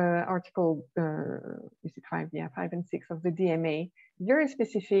 is it 5? Yeah, 5 and 6 of the DMA, very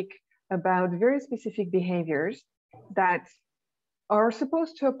specific about very specific behaviors that are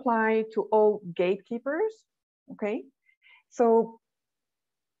supposed to apply to all gatekeepers. Okay, so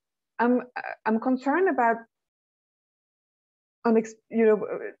I'm concerned about, you know,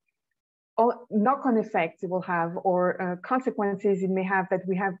 all knock-on effects it will have, or consequences it may have that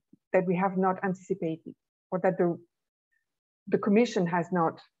we have not anticipated, or that the Commission has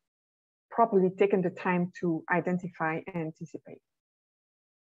not properly taken the time to identify and anticipate.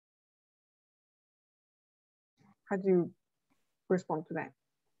 How do you respond to that?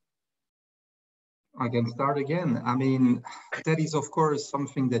 I can start again. I mean, that is, of course,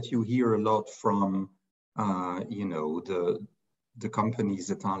 something that you hear a lot from, you know, the companies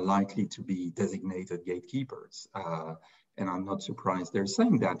that are likely to be designated gatekeepers. And I'm not surprised they're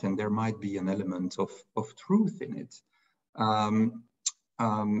saying that, and there might be an element of truth in it.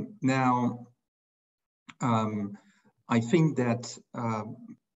 Now, I think that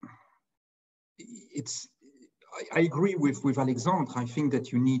I agree with Alexandre. I think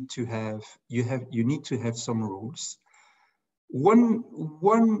that you need to have some rules. One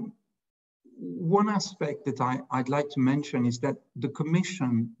aspect that I'd like to mention is that the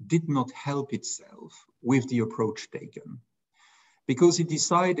Commission did not help itself with the approach taken. because it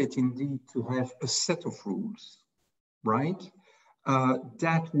decided indeed to have a set of rules, right?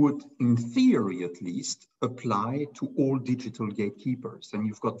 That would, in theory at least, apply to all digital gatekeepers. And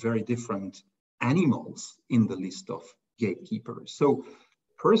you've got very different animals in the list of gatekeepers. So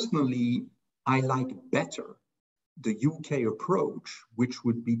personally, I like better the UK approach, which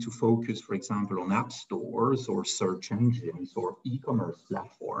would be to focus, for example, on app stores or search engines or e-commerce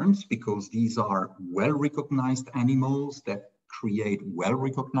platforms, because these are well-recognized animals that create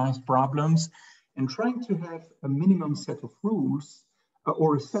well-recognized problems, and trying to have a minimum set of rules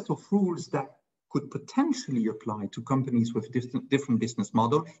or a set of rules that could potentially apply to companies with different business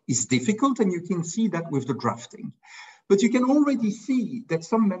model is difficult, and you can see that with the drafting. But you can already see that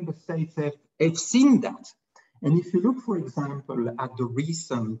some member states have seen that. And if you look, for example, at the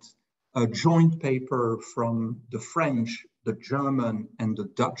recent joint paper from the French, the German, and the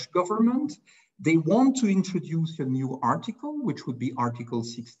Dutch government, they want to introduce a new article, which would be Article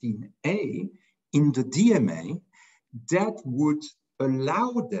 16A in the DMA, that would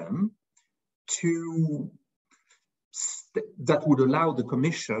allow them to, that would allow the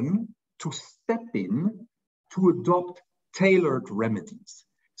Commission to step in to adopt tailored remedies.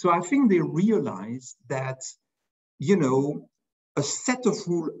 So I think they realize that, you know, a set of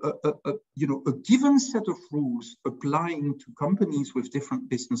rules, a given set of rules applying to companies with different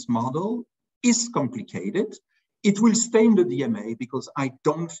business model is complicated. It will stay in the DMA because I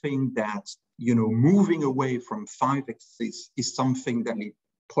don't think that, you know, moving away from 5 axes is something that is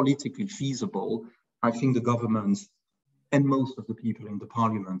politically feasible. I think the governments and most of the people in the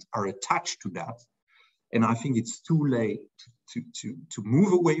parliament are attached to that. And I think it's too late to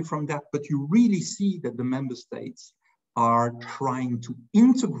move away from that. But you really see that the member states are trying to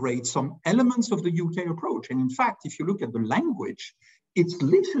integrate some elements of the UK approach. And in fact, if you look at the language, it's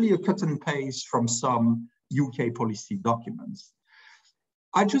literally a cut and paste from some UK policy documents.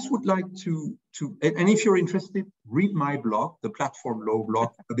 I just would like to and if you're interested, read my blog, the Platform Law blog,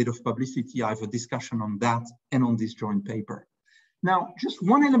 a bit of publicity. I have a discussion on that and on this joint paper. Now, just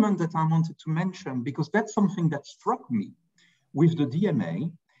one element that I wanted to mention, because that's something that struck me with the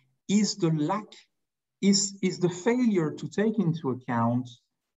DMA, is the lack, is the failure to take into account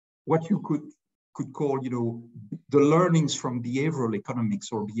what you could call, you know, the learnings from behavioral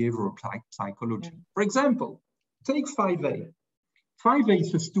economics or behavioral psychology. For example, take 5A. 5A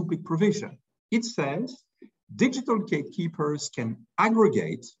is a stupid provision. It says digital gatekeepers can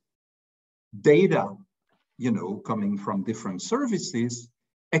aggregate data, you know, coming from different services,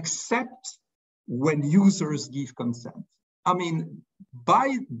 except when users give consent. I mean,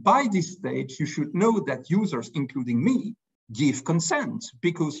 by this stage, you should know that users, including me, give consent,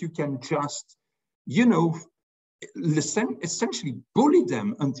 because you can just, you know, essentially bully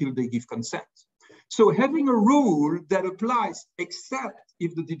them until they give consent. So having a rule that applies except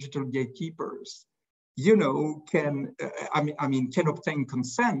if the digital gatekeepers, you know, can can obtain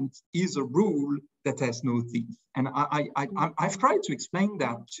consent is a rule that has no teeth. And I've tried to explain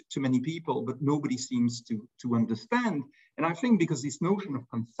that to many people, but nobody seems to understand. And I think because this notion of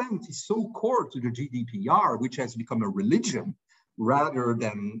consent is so core to the GDPR, which has become a religion rather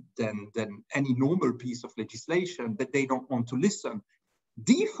than any normal piece of legislation, that they don't want to listen.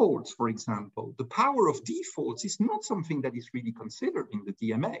 Defaults, for example, the power of defaults is not something that is really considered in the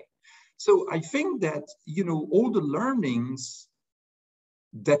DMA. So I think that, you know, all the learnings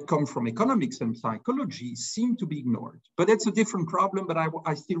that come from economics and psychology seem to be ignored. But that's a different problem, but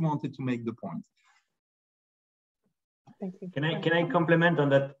I still wanted to make the point. Thank you. Can I comment on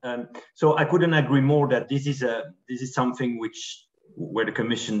that? So I couldn't agree more that this is something where the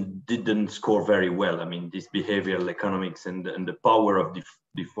Commission didn't score very well. I mean, this behavioral economics and the power of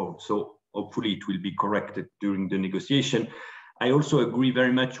default. So hopefully it will be corrected during the negotiation. I also agree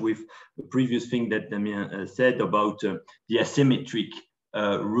very much with the previous thing that Damien said about the asymmetric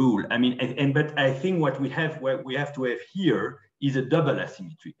rule. I mean, but I think what we have to have here is a double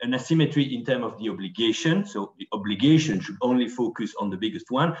asymmetry, an asymmetry in terms of the obligation. So the obligation should only focus on the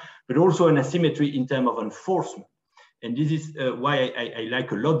biggest one, but also an asymmetry in terms of enforcement. And this is why I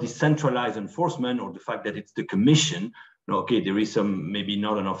like a lot decentralized enforcement, or the fact that it's the Commission. Okay, there is some maybe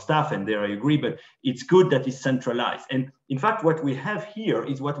not enough staff, and there I agree, but it's good that it's centralized. And in fact, what we have here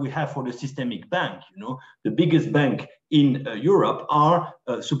is what we have for the systemic bank. You know, the biggest bank in Europe are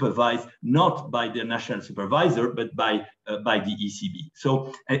supervised not by the national supervisor, but by the ECB.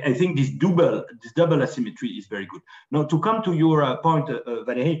 So I think this double asymmetry is very good. Now, to come to your point,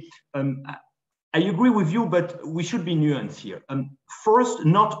 Valérie, I agree with you, but we should be nuanced here. First,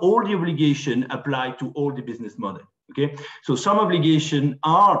 not all the obligations apply to all the business model. Okay, so some obligations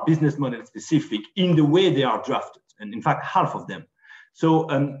are business model specific in the way they are drafted, and in fact, half of them So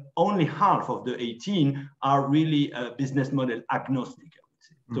only half of the 18 are really business model agnostic,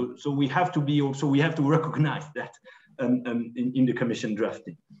 I would say. So we have to be also, we have to recognize that in the Commission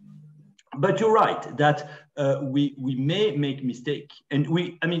drafting. But you're right that we may make mistake, and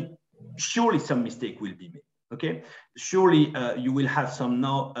I mean, surely some mistake will be made. Okay, surely you will have some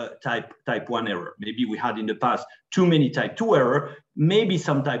now type 1 error. Maybe we had in the past too many type 2 error. Maybe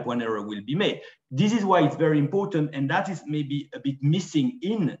some type 1 error will be made. This is why it's very important, and that is maybe a bit missing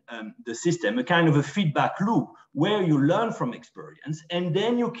in the system, a kind of a feedback loop where you learn from experience and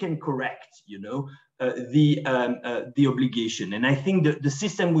then you can correct, you know, the obligation. And I think the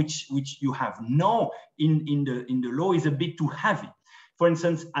system which you have now in the law is a bit too heavy. For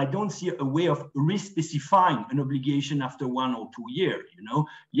instance, I don't see a way of re-specifying an obligation after 1 or 2 years. You know,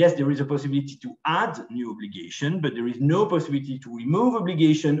 yes, there is a possibility to add new obligation, but there is no possibility to remove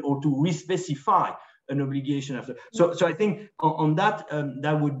obligation or to re-specify an obligation after. So I think on that,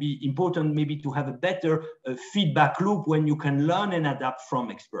 that would be important maybe to have a better feedback loop when you can learn and adapt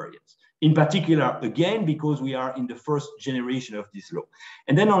from experience. In particular, again, because we are in the first generation of this law.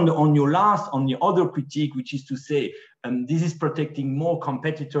 And then on the other critique, which is to say, this is protecting more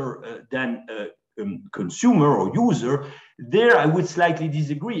competitor than consumer or user, there I would slightly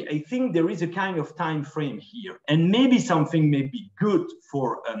disagree. I think there is a kind of time frame here, and maybe something may be good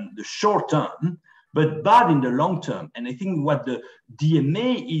for the short term, but bad in the long term. And I think what the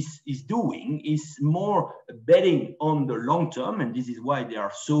DMA is doing is more betting on the long term, and this is why they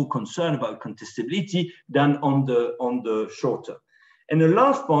are so concerned about contestability than on the short term. And the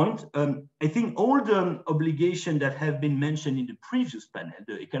last point, I think all the obligations that have been mentioned in the previous panel,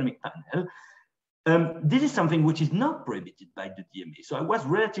 the economic panel, this is something which is not prohibited by the DMA. So I was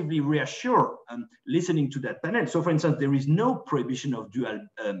relatively reassured listening to that panel. So for instance, there is no prohibition of dual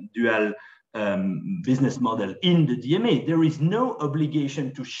business model in the DMA. There is no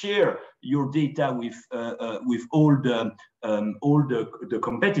obligation to share your data with all the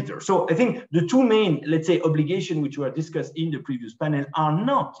competitors. So I think the two main, let's say, obligations which were discussed in the previous panel are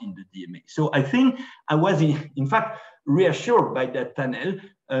not in the DMA. So I think I was in fact reassured by that panel,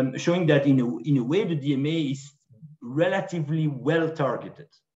 showing that in a way the DMA is relatively well targeted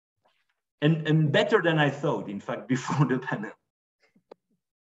and better than I thought, in fact, before the panel.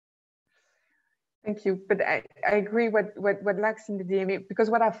 Thank you, but I agree what lacks in the DMA, because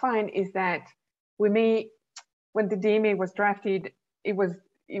what I find is that when the DMA was drafted, it was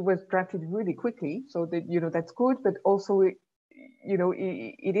drafted really quickly, so that, you know, that's good, but also, you know,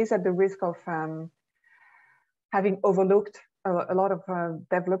 it is at the risk of having overlooked a lot of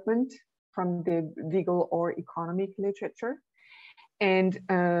development from the legal or economic literature, and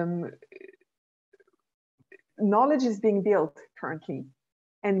knowledge is being built currently.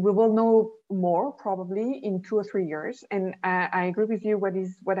 And we will know more probably in 2 or 3 years. And I agree with you.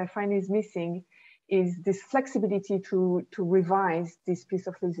 What I find is missing is this flexibility to revise this piece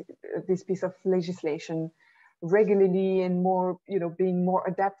of legislation regularly, and more, you know, being more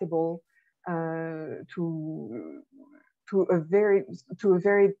adaptable to a very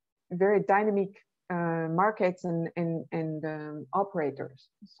dynamic markets and operators.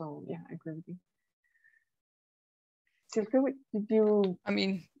 So yeah, I agree with you. Silke, did you? I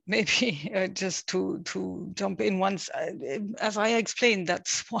mean, maybe just to jump in once, as I explained,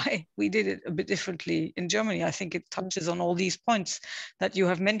 that's why we did it a bit differently in Germany. I think it touches on all these points that you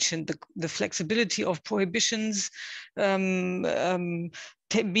have mentioned, the flexibility of prohibitions,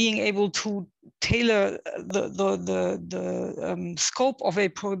 being able to tailor the scope of a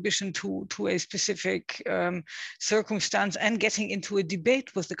prohibition to a specific circumstance, and getting into a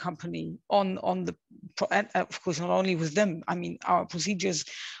debate with the company on the, and of course not only with them. I mean, our procedures,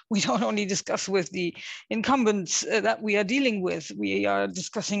 we don't only discuss with the incumbents that we are dealing with, we are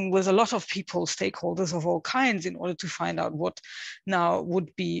discussing with a lot of people, stakeholders of all kinds, in order to find out what now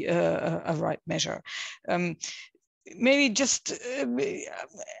would be a right measure. Maybe just,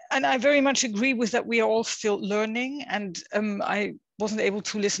 and I very much agree with that, we are all still learning, and I wasn't able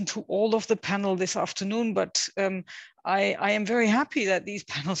to listen to all of the panel this afternoon, but I am very happy that these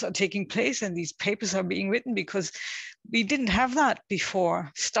panels are taking place and these papers are being written, because we didn't have that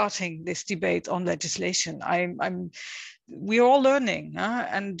before starting this debate on legislation. We're all learning,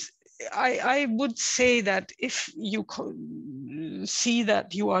 and I would say that if you see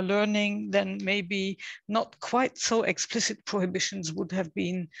that you are learning, then maybe not quite so explicit prohibitions would have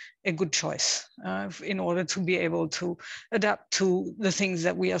been a good choice in order to be able to adapt to the things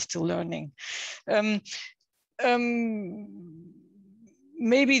that we are still learning.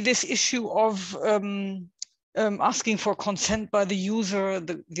 Maybe this issue of asking for consent by the user,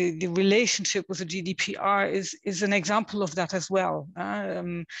 the relationship with the GDPR is an example of that as well.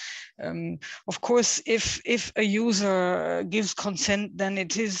 Of course, if a user gives consent, then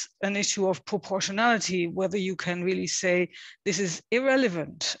it is an issue of proportionality, whether you can really say this is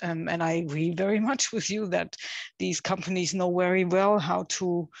irrelevant. And I agree very much with you that these companies know very well how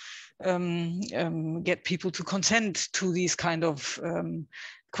to get people to consent to these kind of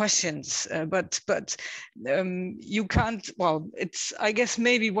questions, but you can't. Well, it's, I guess,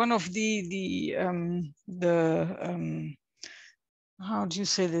 maybe one of the how do you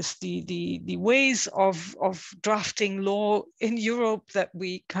say this? The ways of drafting law in Europe that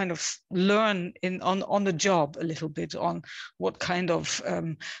we kind of learn on the job a little bit, on what kind of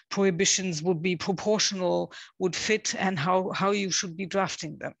prohibitions would be proportional, would fit, and how you should be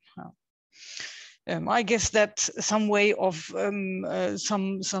drafting them. I guess that some way of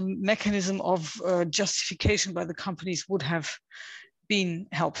some mechanism of justification by the companies would have been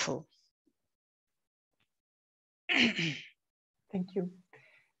helpful. Thank you.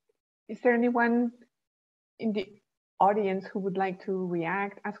 Is there anyone in the audience who would like to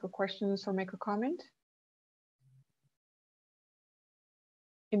react, ask a question, or make a comment?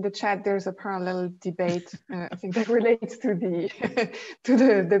 In the chat, there's a parallel debate. I think that relates to the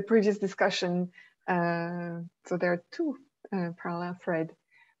the previous discussion. So there are two parallel threads,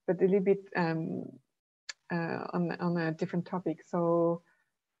 but a little bit on a different topic. So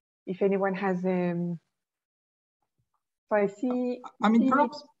if anyone has, so I see. I mean,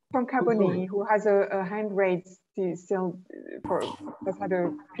 perhaps from Caboni, who has a hand raised still has had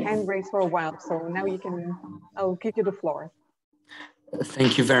a hand raised for a while. So now you can. I'll give you the floor.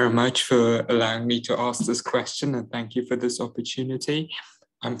 Thank you very much for allowing me to ask this question, and thank you for this opportunity.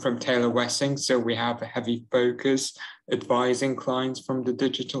 I'm from Taylor Wessing, so we have a heavy focus advising clients from the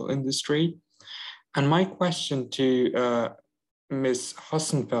digital industry. And my question to Ms.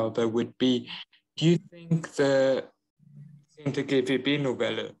 Hossenfelder would be, do you think the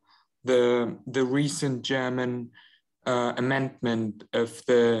Novelle, the recent German amendment of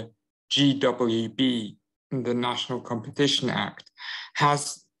the GWB, the National Competition Act,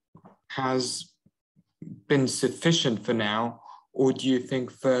 has been sufficient for now, or do you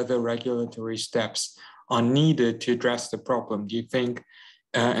think further regulatory steps are needed to address the problem? Do you think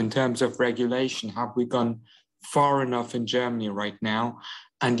in terms of regulation, have we gone far enough in Germany right now?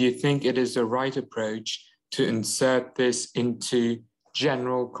 And do you think it is the right approach to insert this into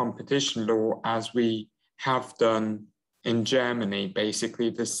general competition law as we have done in Germany, basically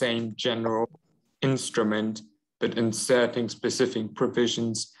the same general instrument, but inserting specific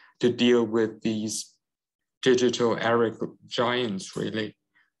provisions to deal with these digital era giants, really?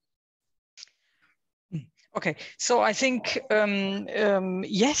 Okay, so I think,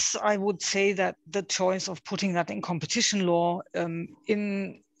 yes, I would say that the choice of putting that in competition law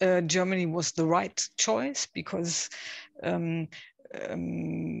in Germany was the right choice, because I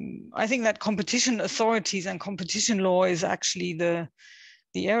think that competition authorities and competition law is actually the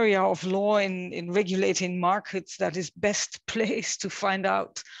area of law in regulating markets that is best placed to find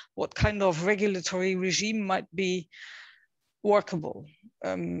out what kind of regulatory regime might be workable.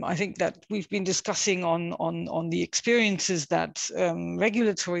 I think that we've been discussing on the experiences that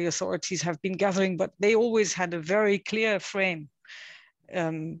regulatory authorities have been gathering, but they always had a very clear frame.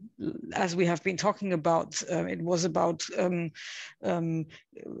 As we have been talking about, it was about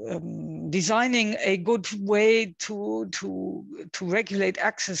designing a good way to regulate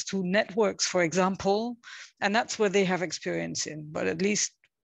access to networks, for example, and that's where they have experience in. But at least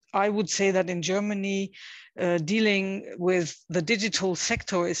I would say that in Germany, dealing with the digital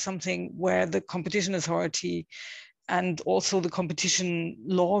sector is something where the competition authority and also the competition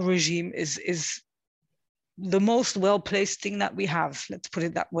law regime is the most well-placed thing that we have, let's put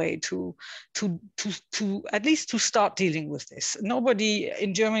it that way, to at least to start dealing with this. Nobody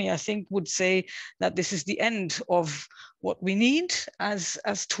in Germany, I think, would say that this is the end of what we need as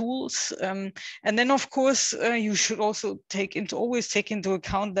tools. And then, of course, you should also always take into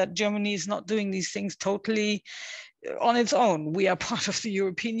account that Germany is not doing these things totally on its own. We are part of the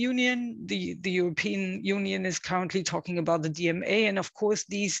European Union. The European Union is currently talking about the DMA, and of course,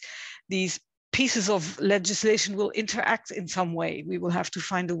 these pieces of legislation will interact in some way. We will have to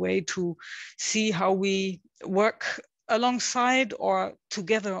find a way to see how we work alongside or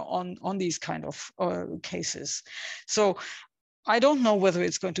together on these kind of cases. So I don't know whether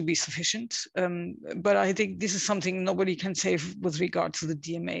it's going to be sufficient, but I think this is something nobody can say with regard to the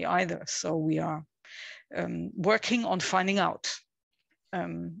DMA either. So we are working on finding out,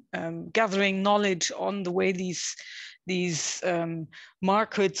 gathering knowledge on the way these these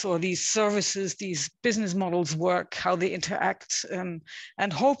markets or these services, these business models work, how they interact,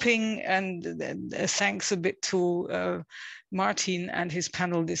 and hoping, and thanks a bit to Martin and his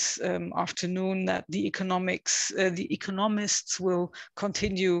panel this afternoon, that the economists will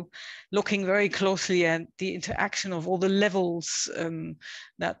continue looking very closely at the interaction of all the levels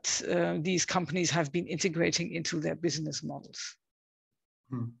that these companies have been integrating into their business models.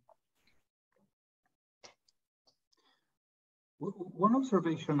 One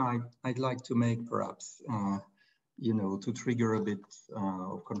observation I'd like to make, perhaps, you know, to trigger a bit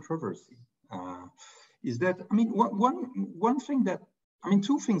of controversy, is that, I mean, one thing that, I mean,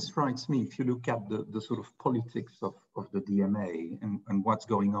 two things strikes me if you look at the sort of politics of the DMA and what's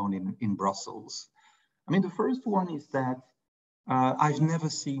going on in Brussels. I mean, the first one is that I've never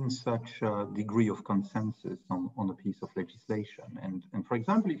seen such a degree of consensus on a piece of legislation. And for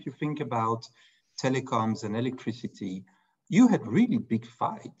example, if you think about telecoms and electricity, you had really big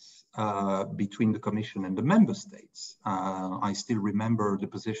fights between the Commission and the member states. I still remember the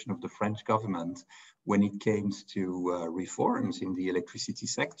position of the French government when it came to reforms in the electricity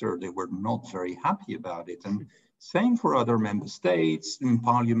sector. They were not very happy about it. And same for other member states. In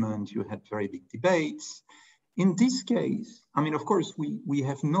Parliament, you had very big debates. In this case, I mean, of course, we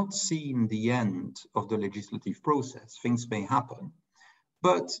have not seen the end of the legislative process. Things may happen.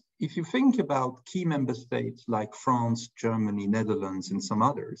 But if you think about key member states like France, Germany, Netherlands, and some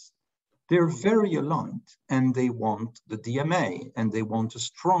others, they're very aligned and they want the DMA and they want a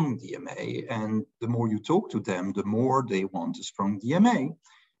strong DMA. And the more you talk to them, the more they want a strong DMA.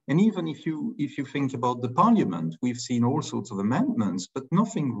 And even if you think about the Parliament, we've seen all sorts of amendments, but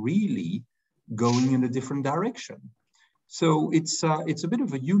nothing really going in a different direction. So it's a bit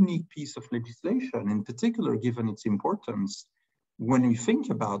of a unique piece of legislation, in particular, given its importance, when we think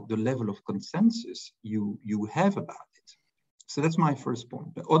about the level of consensus you have about it. So that's my first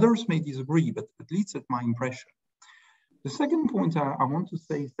point. But others may disagree, but at least that's my impression. The second point I want to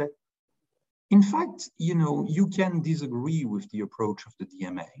say is that, in fact, you know, you can disagree with the approach of the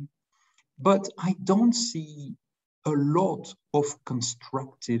DMA, but I don't see a lot of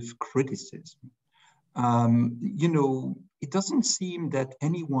constructive criticism. You know, it doesn't seem that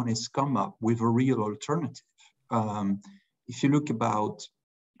anyone has come up with a real alternative. If you look about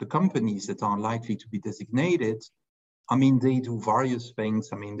the companies that are likely to be designated, I mean, they do various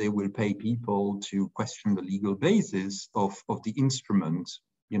things. I mean, they will pay people to question the legal basis of the instrument,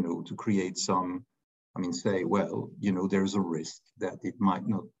 you know, to create some, I mean, say, well, you know, there's a risk that it might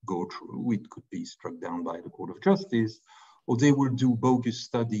not go through. It could be struck down by the Court of Justice, or they will do bogus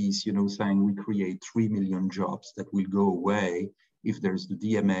studies, you know, saying we create 3 million jobs that will go away if there's the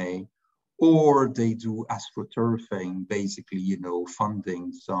DMA. Or they do astroturfing, basically, you know,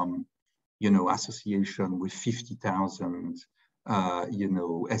 funding some, you know, association with 50,000, you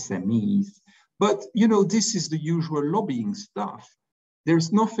know, SMEs. But, you know, this is the usual lobbying stuff.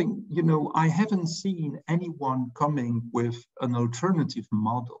 There's nothing, you know, I haven't seen anyone coming with an alternative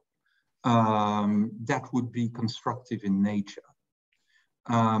model that would be constructive in nature.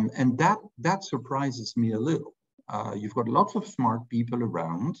 And that surprises me a little. You've got lots of smart people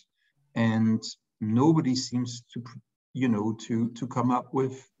around, and nobody seems to, you know, to come up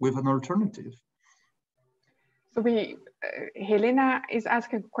with an alternative. So Helena is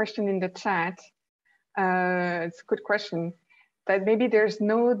asking a question in the chat. It's a good question. That maybe there's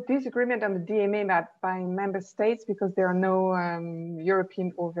no disagreement on the DMA map by member states because there are no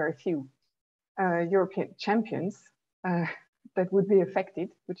European or very few European champions that would be affected,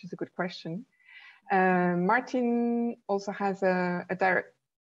 which is a good question. Martin also has a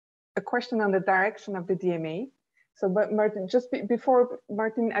question on the direction of the DMA. So, but Martin, just before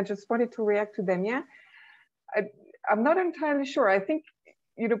Martin, I just wanted to react to Damien. I'm not entirely sure. I think,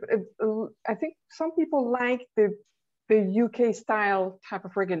 you know, I think some people like the UK style type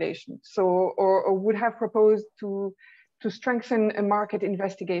of regulation. So, or would have proposed to strengthen a market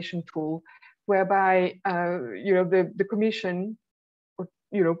investigation tool, whereby, you know, the Commission, or,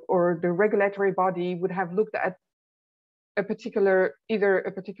 you know, or the regulatory body would have looked at a particular, either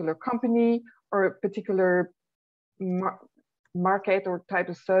a particular company or a particular market or type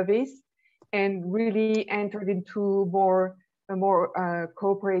of service, and really entered into a more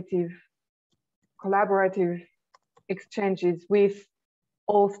cooperative, collaborative exchanges with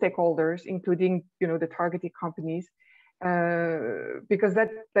all stakeholders, including, you know, the targeted companies, because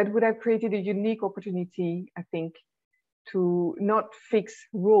that would have created a unique opportunity, I think, to not fix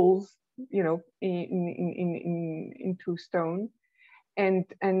rules, you know, into stone, and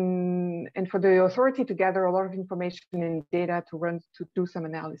for the authority to gather a lot of information and data to do some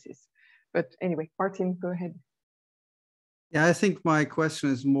analysis. But anyway, Martin, go ahead. Yeah, I think my question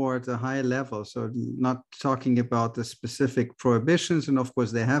is more at a high level. So not talking about the specific prohibitions. And of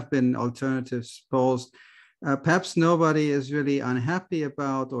course, there have been alternatives posed. Perhaps nobody is really unhappy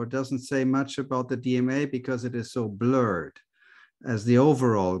about or doesn't say much about the DMA because it is so blurred as the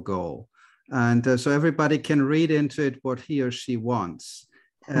overall goal. And so everybody can read into it what he or she wants.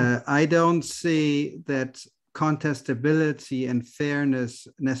 I don't see that contestability and fairness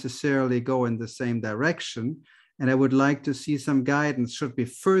necessarily go in the same direction. And I would like to see some guidance. Should we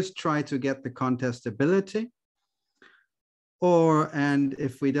first try to get the contestability? And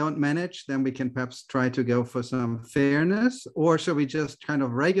if we don't manage, then we can perhaps try to go for some fairness, or should we just kind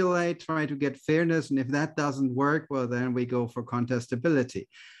of regulate, try to get fairness? And if that doesn't work, well, then we go for contestability.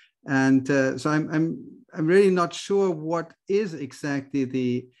 And so I'm really not sure what is exactly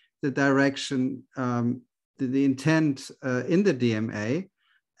the direction, the intent in the DMA.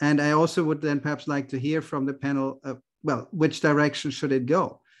 And I also would then perhaps like to hear from the panel, well, which direction should it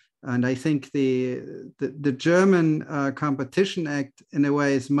go? And I think the German Competition Act, in a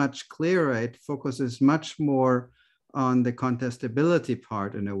way, is much clearer. It focuses much more on the contestability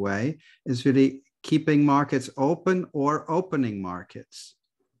part, in a way, is really keeping markets open or opening markets.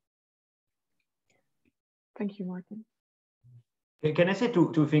 Thank you, Martin. Can I say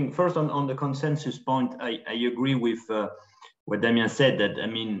two things? First, on the consensus point, I agree with what Damien said, that, I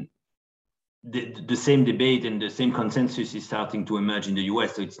mean, the same debate and the same consensus is starting to emerge in the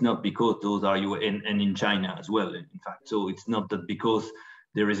US. So it's not because those are and in China as well, in fact. So it's not that because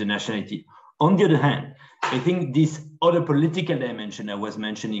there is a nationality. On the other hand, I think this other political dimension I was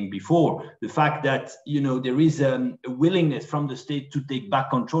mentioning before, the fact that, you know, there is a willingness from the state to take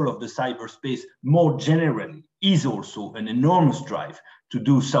back control of the cyberspace more generally, is also an enormous drive to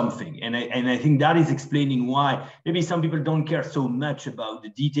do something. And I think that is explaining why maybe some people don't care so much about the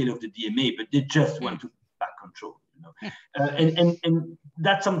detail of the DMA, but they just want to take back control. You know? And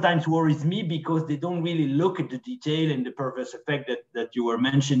that sometimes worries me, because they don't really look at the detail and the perverse effect that you were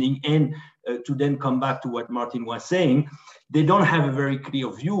mentioning. And to then come back to what Martin was saying, they don't have a very clear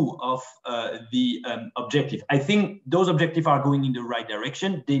view of the objective. I think those objectives are going in the right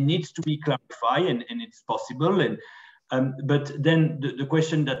direction. They need to be clarified, and it's possible. And but then the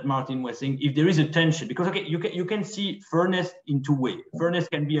question that Martin was saying, if there is a tension, because okay, you can see fairness in two ways. Fairness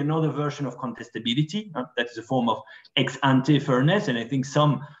can be another version of contestability. That is a form of ex-ante fairness, and I think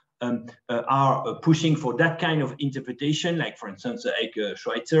some are pushing for that kind of interpretation, like for instance, Heike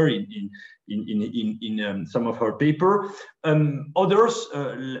Schweitzer in some of her paper. Others,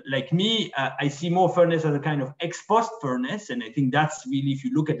 like me, I see more fairness as a kind of ex-post fairness, and I think that's really, if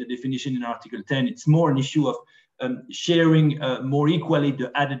you look at the definition in Article 10, it's more an issue of sharing more equally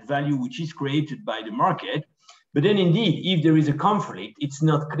the added value which is created by the market. But then indeed, if there is a conflict, it's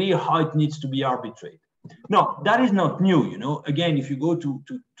not clear how it needs to be arbitrated. No, that is not new. You know, again, if you go to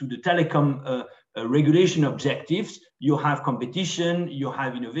the telecom regulation objectives, you have competition, you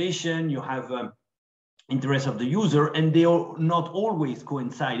have innovation, you have interest of the user, and they are not always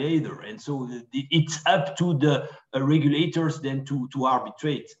coincide either. And so it's up to the regulators then to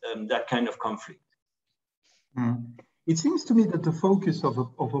arbitrate that kind of conflict. It seems to me that the focus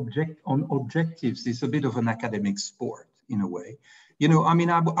on objectives is a bit of an academic sport in a way. You know, I mean,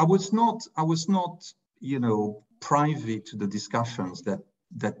 I was not, you know, privy to the discussions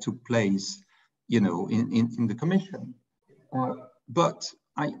that took place, you know, in the Commission. But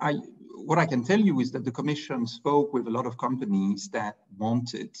what I can tell you is that the Commission spoke with a lot of companies that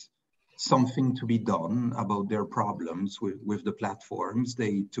wanted something to be done about their problems with the platforms.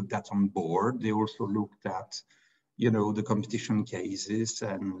 They took that on board. They also looked at, you know, the competition cases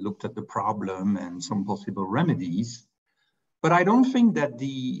and looked at the problem and some possible remedies. But I don't think that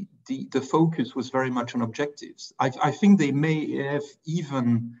the focus was very much on objectives. I think they may have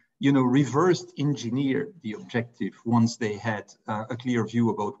even, you know, reversed engineered the objective once they had a clear view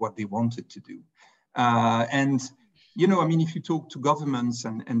about what they wanted to do. And, you know, I mean, if you talk to governments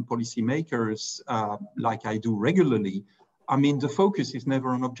and policymakers, like I do regularly, I mean, the focus is never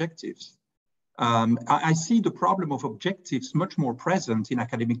on objectives. I see the problem of objectives much more present in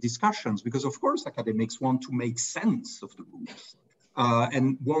academic discussions, because of course academics want to make sense of the rules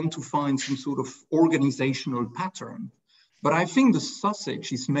and want to find some sort of organizational pattern. But I think the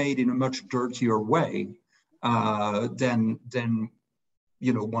sausage is made in a much dirtier way than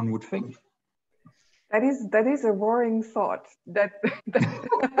you know, one would think. That is a worrying thought, that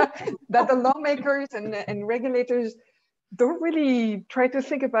that the lawmakers and regulators don't really try to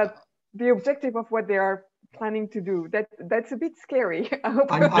think about the objective of what they are planning to do. That's a bit scary. I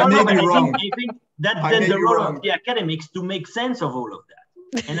may be wrong. I think that's the role of the academics to make sense of all of that.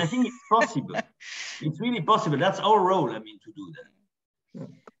 And I think it's possible. It's really possible. That's our role, I mean, to do that.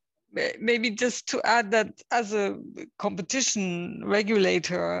 Maybe just to add that as a competition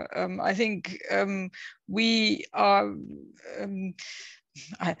regulator, I think we are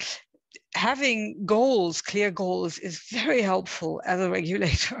having goals, clear goals, is very helpful as a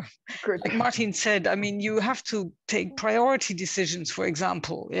regulator. Good. Like Martin said, I mean, you have to take priority decisions, for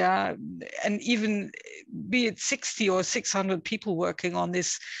example, yeah, and even be it 60 or 600 people working on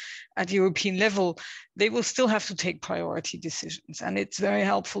this at European level, they will still have to take priority decisions. And it's very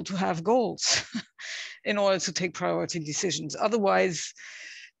helpful to have goals in order to take priority decisions. Otherwise,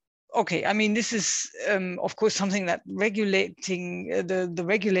 okay, I mean, this is, of course, something that regulating the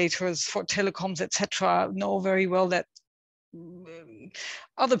regulators for telecoms, etc., know very well, that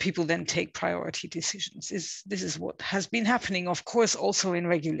other people then take priority decisions. This is what has been happening, of course, also in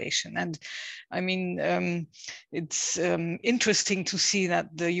regulation. And I mean, it's interesting to see that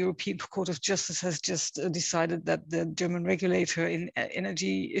the European Court of Justice has just decided that the German regulator in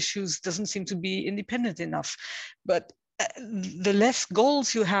energy issues doesn't seem to be independent enough. But the less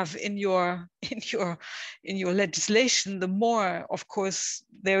goals you have in your legislation, the more, of course,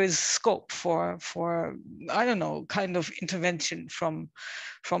 there is scope for I don't know, kind of intervention from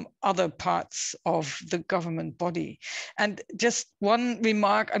other parts of the government body. And just one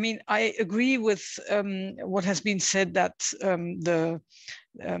remark, I mean, I agree with what has been said, that the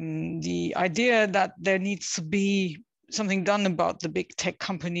idea that there needs to be something done about the big tech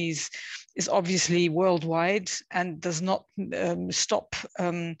companies is obviously worldwide and does not stop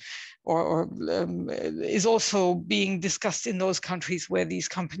or is also being discussed in those countries where these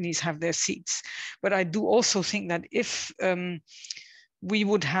companies have their seats. But I do also think that if we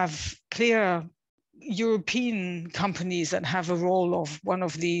would have clear European companies that have a role of one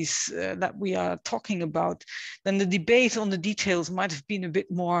of these that we are talking about, then the debate on the details might have been a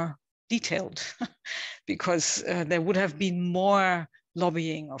bit more detailed because there would have been more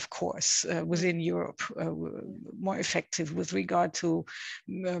lobbying, of course, within Europe, more effective with regard to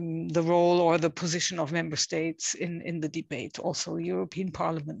the role or the position of member states in the debate, also European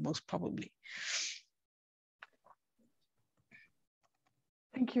Parliament most probably.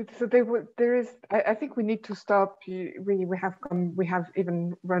 Thank you. So there is. I think we need to stop. We have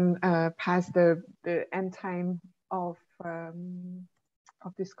even run past the end time of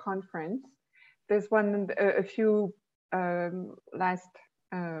this conference. There's a few last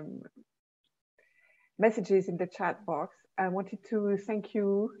messages in the chat box. I wanted to thank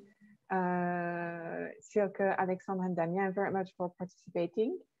you, Silke, Alexandre, and Damien very much for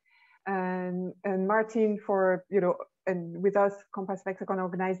participating, and Martin for, you know, and with us, Compass Lexecon,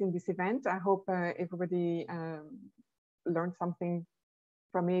 organizing this event. I hope everybody learned something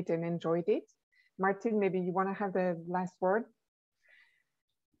from it and enjoyed it. Martin, maybe you want to have the last word?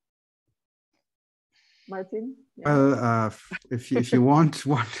 Martin? Yeah. Well, if you want,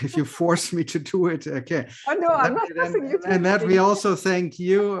 if you force me to do it, okay. Oh no, I'm not forcing you to. And that we also thank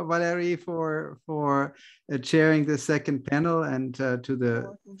you, Valérie, for chairing the second panel, and to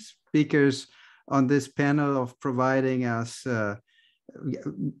the speakers on this panel of providing us,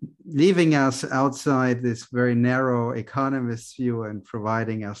 leaving us outside this very narrow economist view and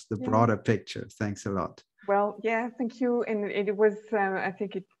providing us the broader picture. Thanks a lot. Well, yeah, thank you. And it was, I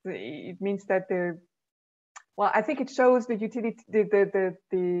think it means that well, I think it shows the utility, the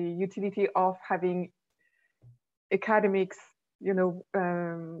utility of having academics, you know,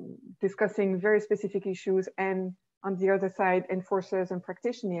 discussing very specific issues, and on the other side, enforcers and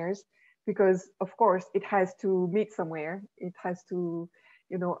practitioners, because of course it has to meet somewhere. It has to,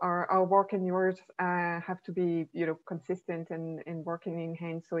 you know, our work and yours have to be, you know, consistent and working in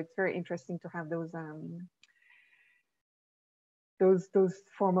hand. So it's very interesting to have those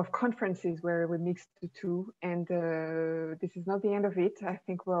form of conferences where we mix the two. And this is not the end of it. I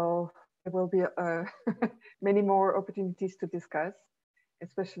think there will be many more opportunities to discuss,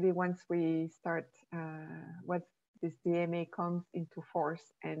 especially once we start, once this DMA comes into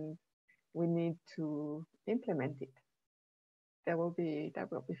force and we need to implement it. That will be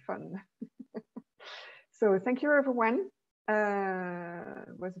fun. So thank you, everyone.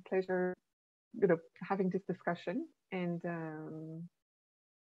 It was a pleasure, you know, having this discussion, and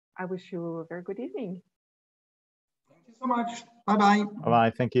I wish you a very good evening. Thank you so much. Bye-bye.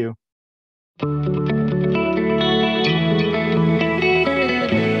 Bye-bye. Thank you.